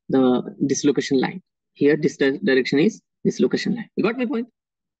dislocation line. Here, this direction is dislocation line. You got my point?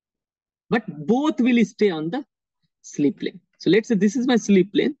 But both will stay on the slip plane. So let's say this is my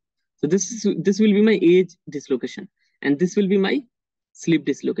slip plane. So this will be my age dislocation, and this will be my slip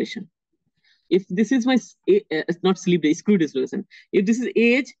dislocation. If this is my not slip, screw dislocation. If this is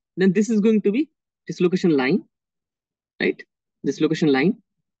age, then this is going to be dislocation line, right? Dislocation line,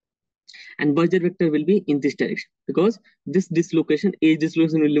 and Buzzer vector will be in this direction because this dislocation, age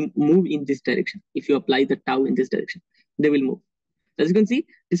dislocation, will move in this direction. If you apply the tau in this direction, they will move. As you can see,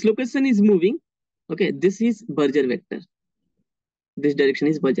 dislocation is moving. Okay, this is Buzzer vector. This direction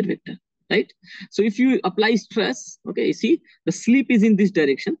is Buzzer vector, right? So if you apply stress, okay, you see the slip is in this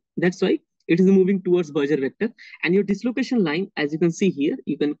direction. That's why it is moving towards Buzzer vector. And your dislocation line, as you can see here,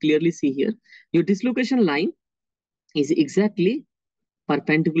 you can clearly see here, your dislocation line is exactly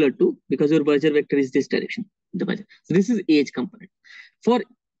perpendicular to, because your Buzzer vector is this direction. So this is age component. For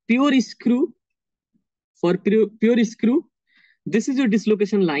pure screw, this is your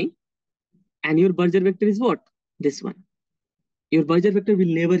dislocation line, and your Buzzer vector is what? This one. Your Buzzer vector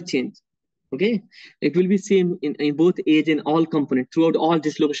will never change. Okay, it will be same in both age and all component. Throughout all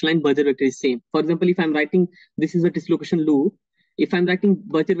dislocation line, Buzzer vector is same. For example, if I'm writing this is a dislocation loop, if I'm writing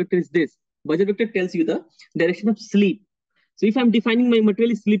Buzzer vector is this, Buzzer vector tells you the direction of slip. So if I'm defining my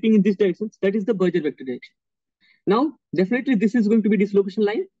material is slipping in this direction, that is the Buzzer vector direction. Now, definitely this is going to be dislocation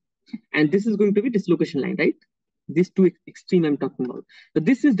line, and this is going to be dislocation line, right? These two extreme I'm talking about. So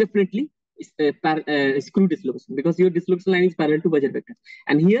this is definitely screw dislocation because your dislocation line is parallel to Buzzer vector,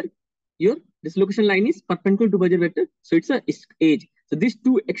 and here your dislocation line is perpendicular to Buzzer vector, so it's a age. So these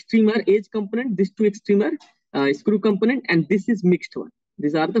two extreme are age component, these two extreme are screw component, and this is mixed one.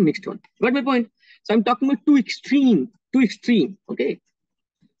 These are the mixed one. Got my point? So I'm talking about two extreme. Okay.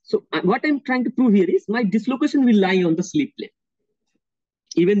 So what I'm trying to prove here is my dislocation will lie on the slip plane,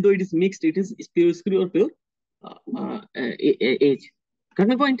 even though it is mixed. It is pure screw or pure age. Got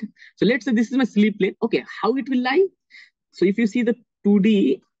my point? So let's say this is my sleep plane. Okay, how it will lie? So if you see the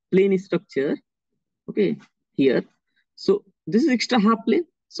 2D plane structure, okay, here. So this is extra half plane.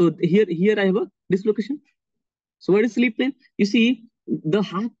 So here I have a dislocation. So what is sleep plane? You see the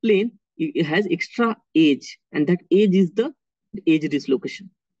half plane, it has extra edge, and that edge is the edge dislocation,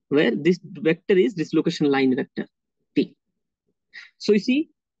 where this vector is dislocation line vector T. So you see,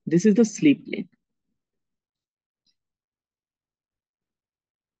 this is the sleep plane.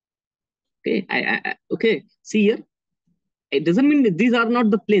 Okay, okay. See here, it doesn't mean that these are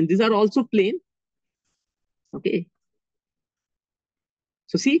not the plane. These are also plane. Okay.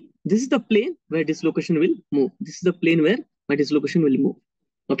 So see, this is the plane where dislocation will move. This is the plane where my dislocation will move.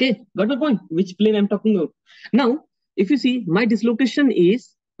 Okay, got the point? Which plane I'm talking about? Now, if you see, my dislocation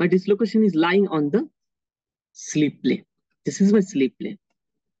is lying on the sleep plane. This is my sleep plane,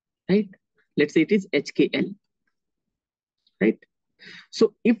 right? Let's say it is 𝑁𝑎𝐶𝑙, right?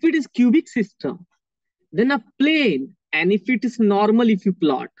 So if it is cubic system, then a plane, and if it is normal, if you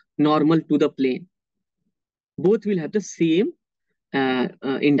plot normal to the plane, both will have the same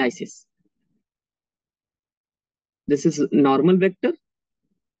indices. This is normal vector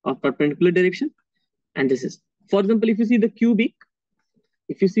of perpendicular direction, and this is, for example, if you see the cubic,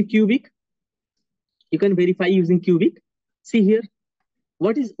 if you see cubic, you can verify using cubic. See here,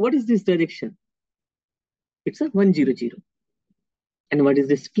 what is this direction? It's a 1, 0, 0. And what is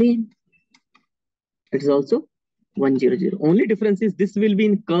this plane? It is also 1, 0, 0. Only difference is this will be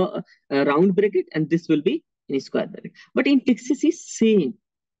in round bracket and this will be in square bracket. But in Texas is same.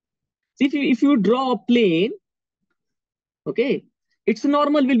 See, if you draw a plane, okay, its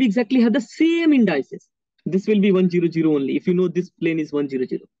normal will be exactly have the same indices. This will be 1, 0, 0 only. If you know this plane is 1, 0,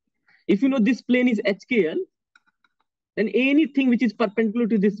 0. If you know this plane is 𝑁𝑎𝐶𝑙, then anything which is perpendicular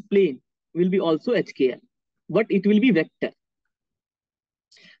to this plane will be also 𝑁𝑎𝐶𝑙, but it will be vector.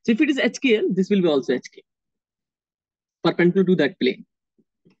 So if it is 𝑁𝑎𝐶𝑙, this will be also 𝑁𝑎𝐶𝑙, perpendicular to that plane.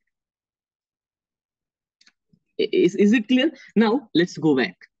 Is it clear? Now let's go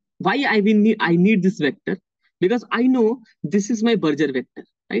back. Why I need this vector? Because I know this is my Berger vector,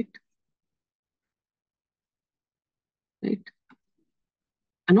 right? Right.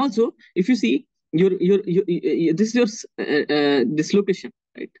 And also, if you see this is your dislocation,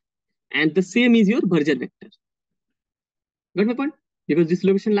 right? And the same is your Berger vector. Got my point? Because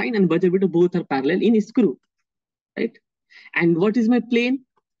dislocation line and Berger vector both are parallel in screw, right? And what is my plane?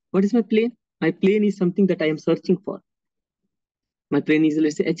 What is my plane? My plane is something that I am searching for. My plane is,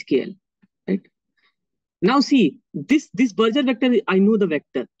 let's say, 𝑁𝑎𝐶𝑙, right? Now see, this Berger vector, I know the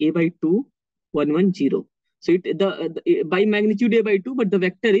vector a by 2, 1, 1, 0. So the by magnitude a by 2, but the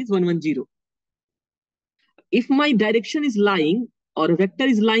vector is 1, 1, 0. If my direction is lying or a vector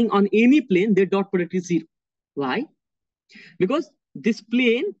is lying on any plane, their dot product is 0. Why? Because this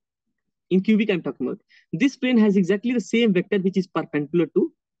plane, in cubic I'm talking about, this plane has exactly the same vector which is perpendicular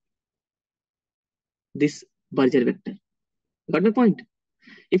to this Berger vector. Got my point?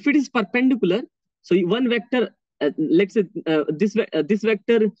 If it is perpendicular, so one vector, let's say this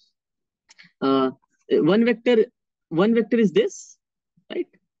vector, one vector is this, right?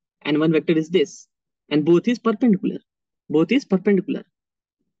 And one vector is this, and both is perpendicular. Both is perpendicular.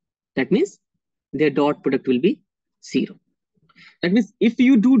 That means their dot product will be 0. That means if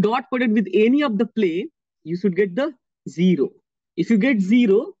you do dot product with any of the plane, you should get the 0. If you get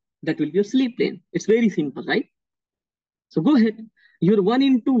 0, that will be your sleep plane. It's very simple, right? So go ahead. Your 1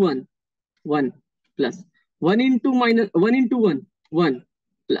 into 1, 1 plus 1 into minus 1 into 1, 1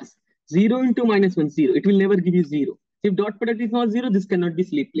 plus 0 into minus 1, 0. It will never give you 0. If dot product is not 0, this cannot be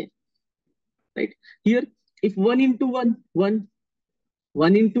sleep plane. Right? Here, if 1 into 1, 1,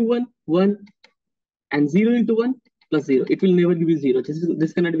 1 into 1, 1, and 0 into 1 plus 0, it will never give you 0.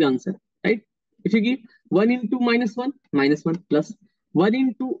 This cannot be answer. Right? If you give 1 into minus 1 plus 1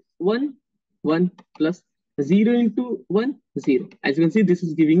 into 1, 1 plus 0 into 1, 0. As you can see, this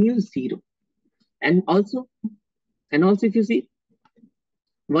is giving you 0. And also if you see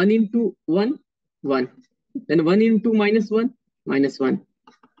 1 into 1, 1. Then 1 into minus 1, minus 1.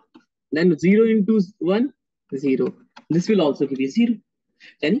 Then 0 into 1, 0. This will also give you 0.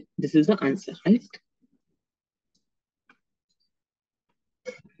 Then this is the answer, right?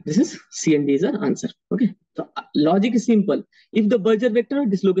 This is C and D is the answer. Okay. So logic is simple. If the Berger vector or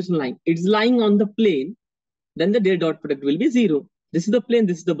dislocation line, it's lying on the plane, then the their dot product will be 0. This is the plane,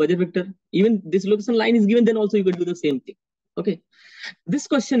 this is the Berger vector. Even dislocation line is given, then also you can do the same thing. Okay. This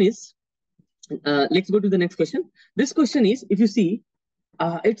question is, let's go to the next question. This question is, if you see,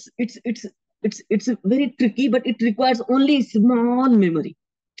 it's very tricky, but it requires only small memory.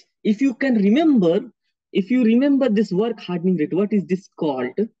 If you can remember if you remember this work hardening rate, what is this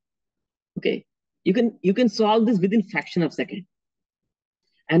called? Okay, you can solve this within fraction of second.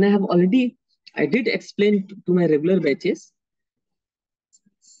 And I did explain to my regular batches.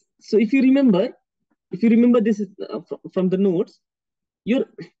 So if you remember this from the notes, your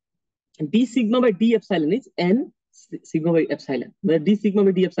d sigma by d epsilon is n sigma by epsilon, where d sigma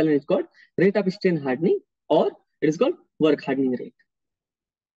by d epsilon is called rate of strain hardening, or it is called work hardening rate.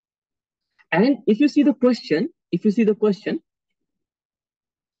 And if you see the question, it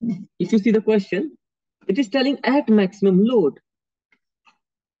is telling at maximum load.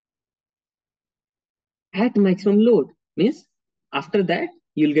 At maximum load means after that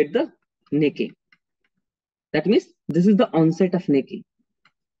you'll get the necking. That means this is the onset of necking.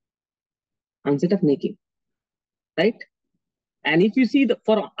 Right? And if you see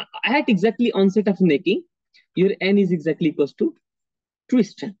at exactly onset of necking, your n is exactly equals to true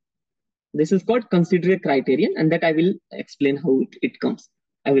strength. This is called consider a criterion, and that I will explain how it comes.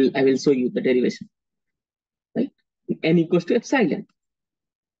 I will show you the derivation. Right? N equals to epsilon.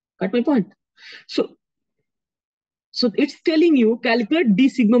 Got my point? So it's telling you calculate d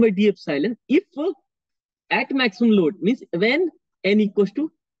sigma by d epsilon if at maximum load, means when n equals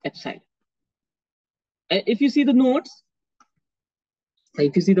to epsilon. If you see the notes,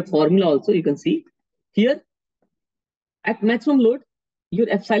 if you see the formula also, you can see here at maximum load, your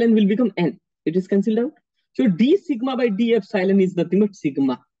epsilon will become n. It is cancelled out. So d sigma by d epsilon is nothing but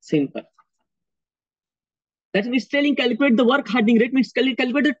sigma. Simple. That means telling calculate the work hardening rate, means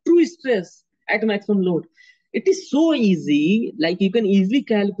calculate the true stress at maximum load. It is so easy, like you can easily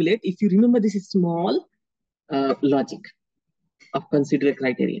calculate if you remember this small logic of consider a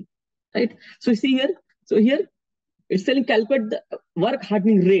criterion, right? So see here, it's telling calculate the work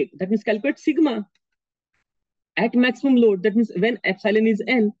hardening rate. That means calculate sigma at maximum load. That means when epsilon is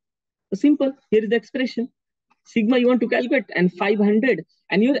n. So simple. Here is the expression. Sigma you want to calculate and 500,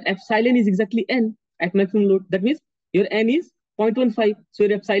 and your epsilon is exactly n at maximum load. That means your n is 0.15. So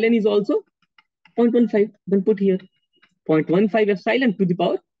your epsilon is also 0.15. Then put here 0.15 epsilon to the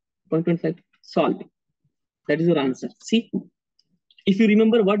power 0.15. Solve it. That is your answer. See, if you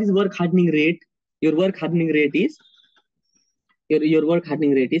remember what is work hardening rate, your work hardening rate is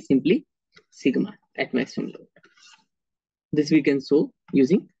simply sigma at maximum load. This we can show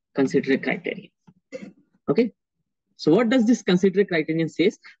using consider a criterion. Okay. So what does this consider a criterion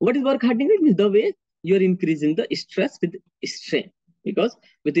says? What is work hardening rate? Means the way you are increasing the stress with strain. Because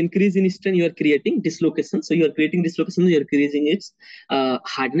with increase in strain, you are creating dislocation. So you are creating dislocation, you are increasing its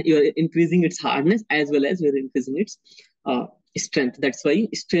hardness, you are increasing its hardness as well as you are increasing its strength. That's why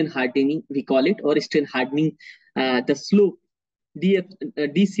strain hardening we call it, or strain hardening. The slope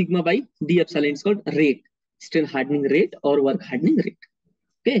d sigma by d epsilon is called rate, strain hardening rate or work hardening rate.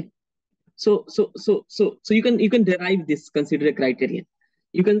 Okay. So you can derive this consider a criterion.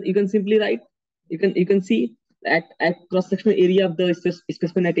 You can simply write. You can see at cross sectional area of the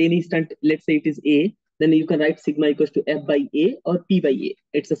specimen at any instant. Let's say it is A. Then you can write sigma equals to F by A or P by A.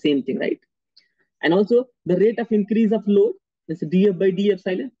 It's the same thing, right? And also the rate of increase of load is dF by d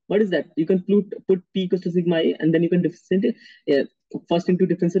epsilon. What is that? You can put P equals to sigma A, and then you can differentiate first into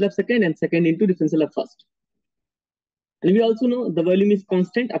differential of second and second into differential of first. And we also know the volume is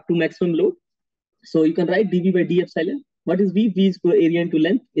constant up to maximum load. So you can write dV by d epsilon. What is V? V is area into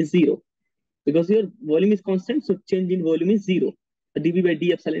length is 0. Because your volume is constant, so change in volume is 0. The dV by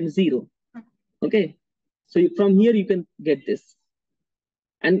d epsilon is 0. Okay. So from here you can get this.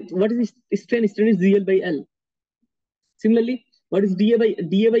 And what is strain? Strain is dL by L. Similarly, what is dA by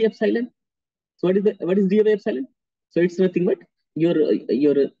epsilon? So what is dA by epsilon? So it's nothing but your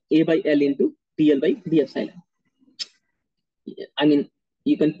A by L into dL by d epsilon. I mean,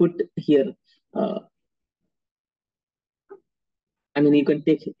 you can put here. You can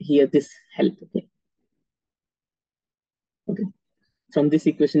take here this help. Okay. From this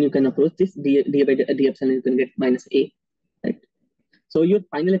equation, you can approach this d by d epsilon. You can get minus A, right? So your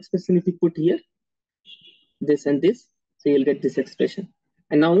final expression, if you put here this and this, so you'll get this expression.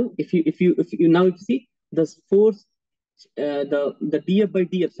 And now, if you see the force, the dF by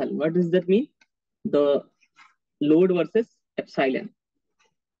d epsilon, what does that mean? The load versus epsilon.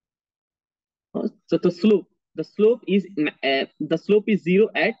 So the slope is 0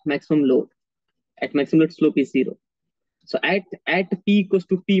 at maximum load. At maximum load, slope is 0. So at P equals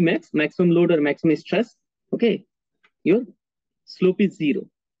to P max, maximum load or maximum stress, okay, your slope is 0,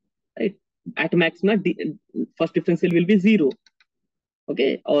 right? At maximum, first differential will be 0,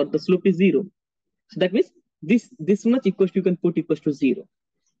 okay, or the slope is 0. So that means this much equals to, you can put equals to 0,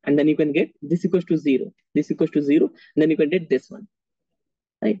 and then you can get this equals to 0, this equals to 0, and then you can get this one,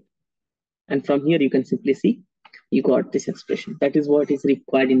 right? And from here, you can simply see you got this expression. That is what is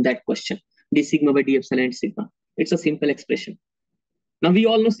required in that question. D sigma by D epsilon sigma. It's a simple expression. Now we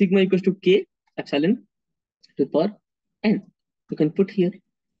all know sigma equals to K epsilon to the power N. You can put here.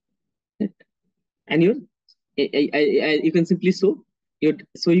 And you can simply so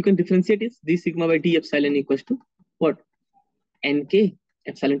you can differentiate is D sigma by D epsilon equals to what? Nk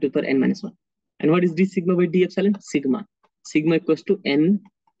epsilon to the power N minus 1. And what is D sigma by D epsilon? Sigma. Sigma equals to Nk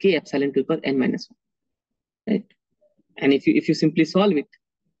epsilon to the power N minus 1. Right? And if you simply solve it,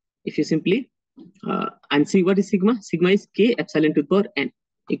 if you simply and see what is sigma? Sigma is K epsilon to the power N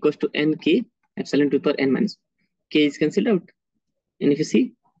equals to Nk epsilon to the power N minus 1. K is cancelled out. And if you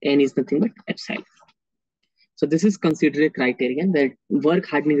see, N is nothing but epsilon. So this is considered a criterion that work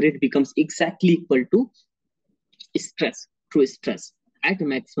hardening rate becomes exactly equal to stress, true stress at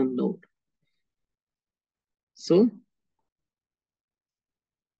maximum load. So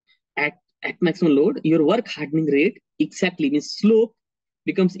at maximum load, your work hardening rate exactly means slope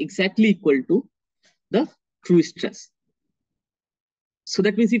becomes exactly equal to the true stress. So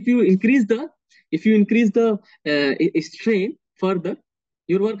that means if you increase the strain further,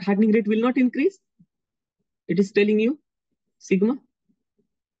 your work hardening rate will not increase. It is telling you sigma.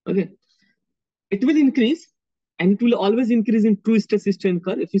 Okay, it will increase, and it will always increase in true stress strain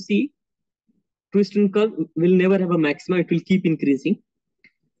curve. If you see, true strain curve will never have a maxima; it will keep increasing.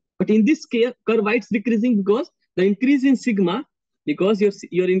 But in this curve, why it's decreasing? Because the increase in sigma, because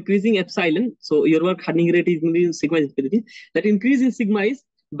you're increasing epsilon, so your work hardening rate is increasing, sigma is increasing. That increase in sigma is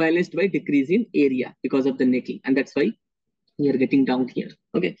balanced by decrease in area because of the necking, and that's why you're getting down here.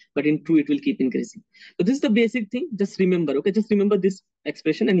 Okay, but in true it will keep increasing. So this is the basic thing. Just remember. Okay, just remember this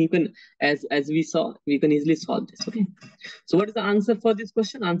expression, and you can, as we saw, we can easily solve this. Okay, so what is the answer for this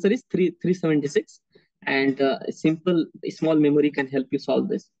question? Answer is 376, and a small memory can help you solve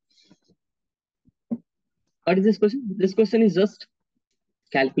this. What is this question? This question is just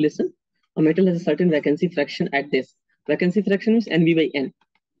calculation. A metal has a certain vacancy fraction at this. Vacancy fraction is NV by N.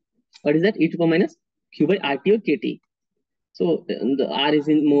 What is that? E to the power minus Q by RT or KT. So the R is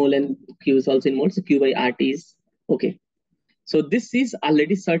in mole and Q is also in mole. So Q by RT is okay. So this is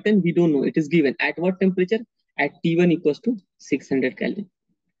already certain. We don't know. It is given at what temperature? At T1 equals to 600 Kelvin.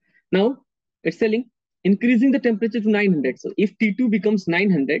 Now it's telling increasing the temperature to 900. So if T2 becomes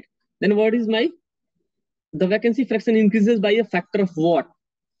 900, then what is the vacancy fraction increases by a factor of what?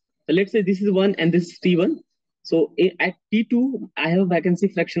 So let's say this is 1 and this is T1. So at T2, I have a vacancy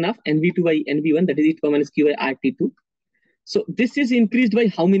fraction of NV2 by NV1, that is E to the power minus Q by RT2. So this is increased by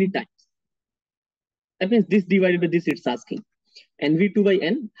how many times? That means this divided by this, it's asking. NV2 by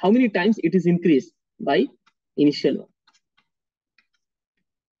N, how many times it is increased by initial one?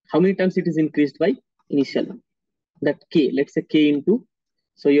 How many times it is increased by initial one? That K, let's say K into,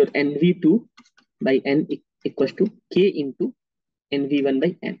 so your NV2 by N equals to K into NV1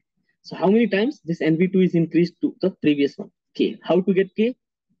 by N. So how many times this NV2 is increased to the previous one? K. How to get K?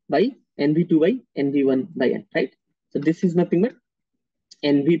 By NV2 by NV1 by N, right? So this is nothing but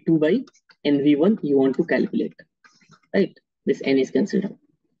NV2 by NV1 you want to calculate, right? This N is considered.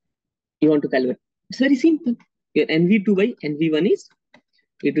 You want to calculate. It's very simple. Your NV2 by NV1 is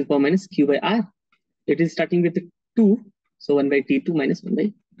E to the power minus Q by R. It is starting with 2. So 1 by T2 minus 1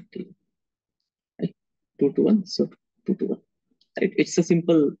 by T2. Right? 2 to 1. So 2 to 1. Right? It's a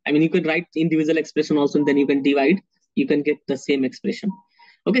simple, I mean, you can write individual expression also, and then you can divide. You can get the same expression.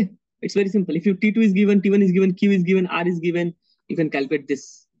 Okay. It's very simple. If your T2 is given, T1 is given, Q is given, R is given, you can calculate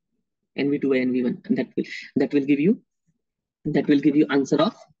this NV2 by NV1, and that will give you answer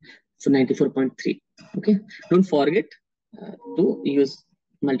of 94.3. Okay. Don't forget to use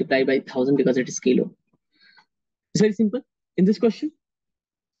multiply by 1000 because it is kilo. It's very simple. In this question,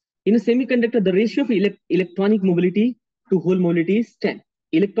 in a semiconductor, the ratio of electronic mobility to hole mobility is 10.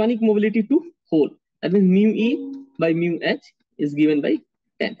 Electronic mobility to hole, that means mu E by mu H is given by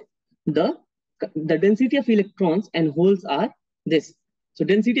 10. The density of electrons and holes are this. So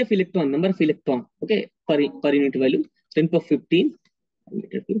density of electron, number of electron, okay, per unit value, 10 per 15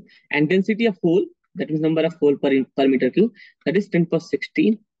 meter cube, and density of hole, that is number of hole per meter cube, that is 10 per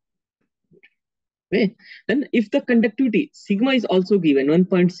 16. Okay. Then if the conductivity sigma is also given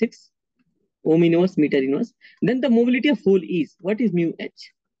 1.6 ohm inverse meter inverse, then the mobility of hole is, what is mu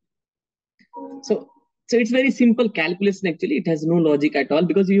H? So it's very simple calculation actually. It has no logic at all,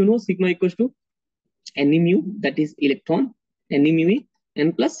 because you know sigma equals to N mu, that is electron, N mu E,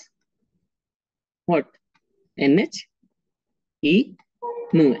 N plus what? NH E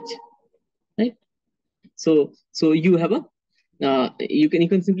mu H, right? So you have a you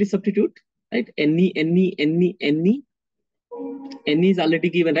can simply substitute, right? N N is already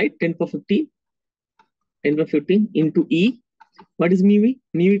given, right? 10 power 15. 10 power 15 into E. What is mu E?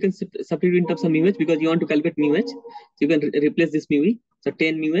 Mu E can substitute in terms of mu H because you want to calculate mu H. So you can replace this mu E. So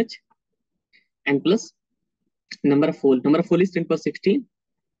 10 mu H and plus number of hole. Number of hole is 10 power 16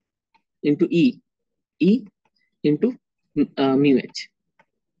 into E. E into mu H,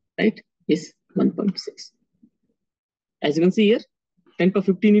 right? Is 1.6. As you can see here, 10 power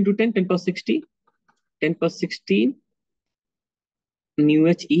 15 into 10, 10 power 60. 10 power 16 mu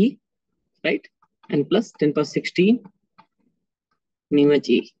H E, right? And plus 10 power 16 mu H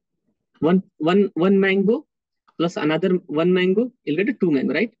E. One mango plus another one mango, you'll get a 2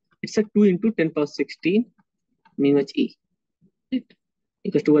 mango, right? It's a 2 into 10 power 16 mu H E, right?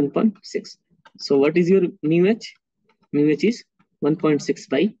 Equals to 1.6. So what is your mu H? Mu H is 1.6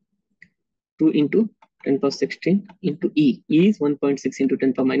 by 2 into 10 power 16 into E. E is 1.6 into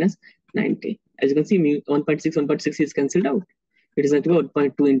 10 power minus 90. As you can see, 1.6 is cancelled out. It is actually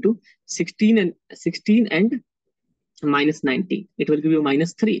 1.2 into 16 and minus 90. It will give you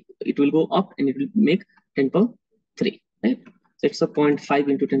minus 3. It will go up and it will make 10 power 3. Right? So it's a 0.5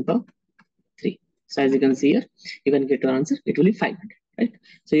 into 10 power 3. So as you can see here, you can get your answer. It will be 500. Right?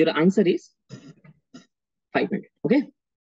 So your answer is 500. Okay.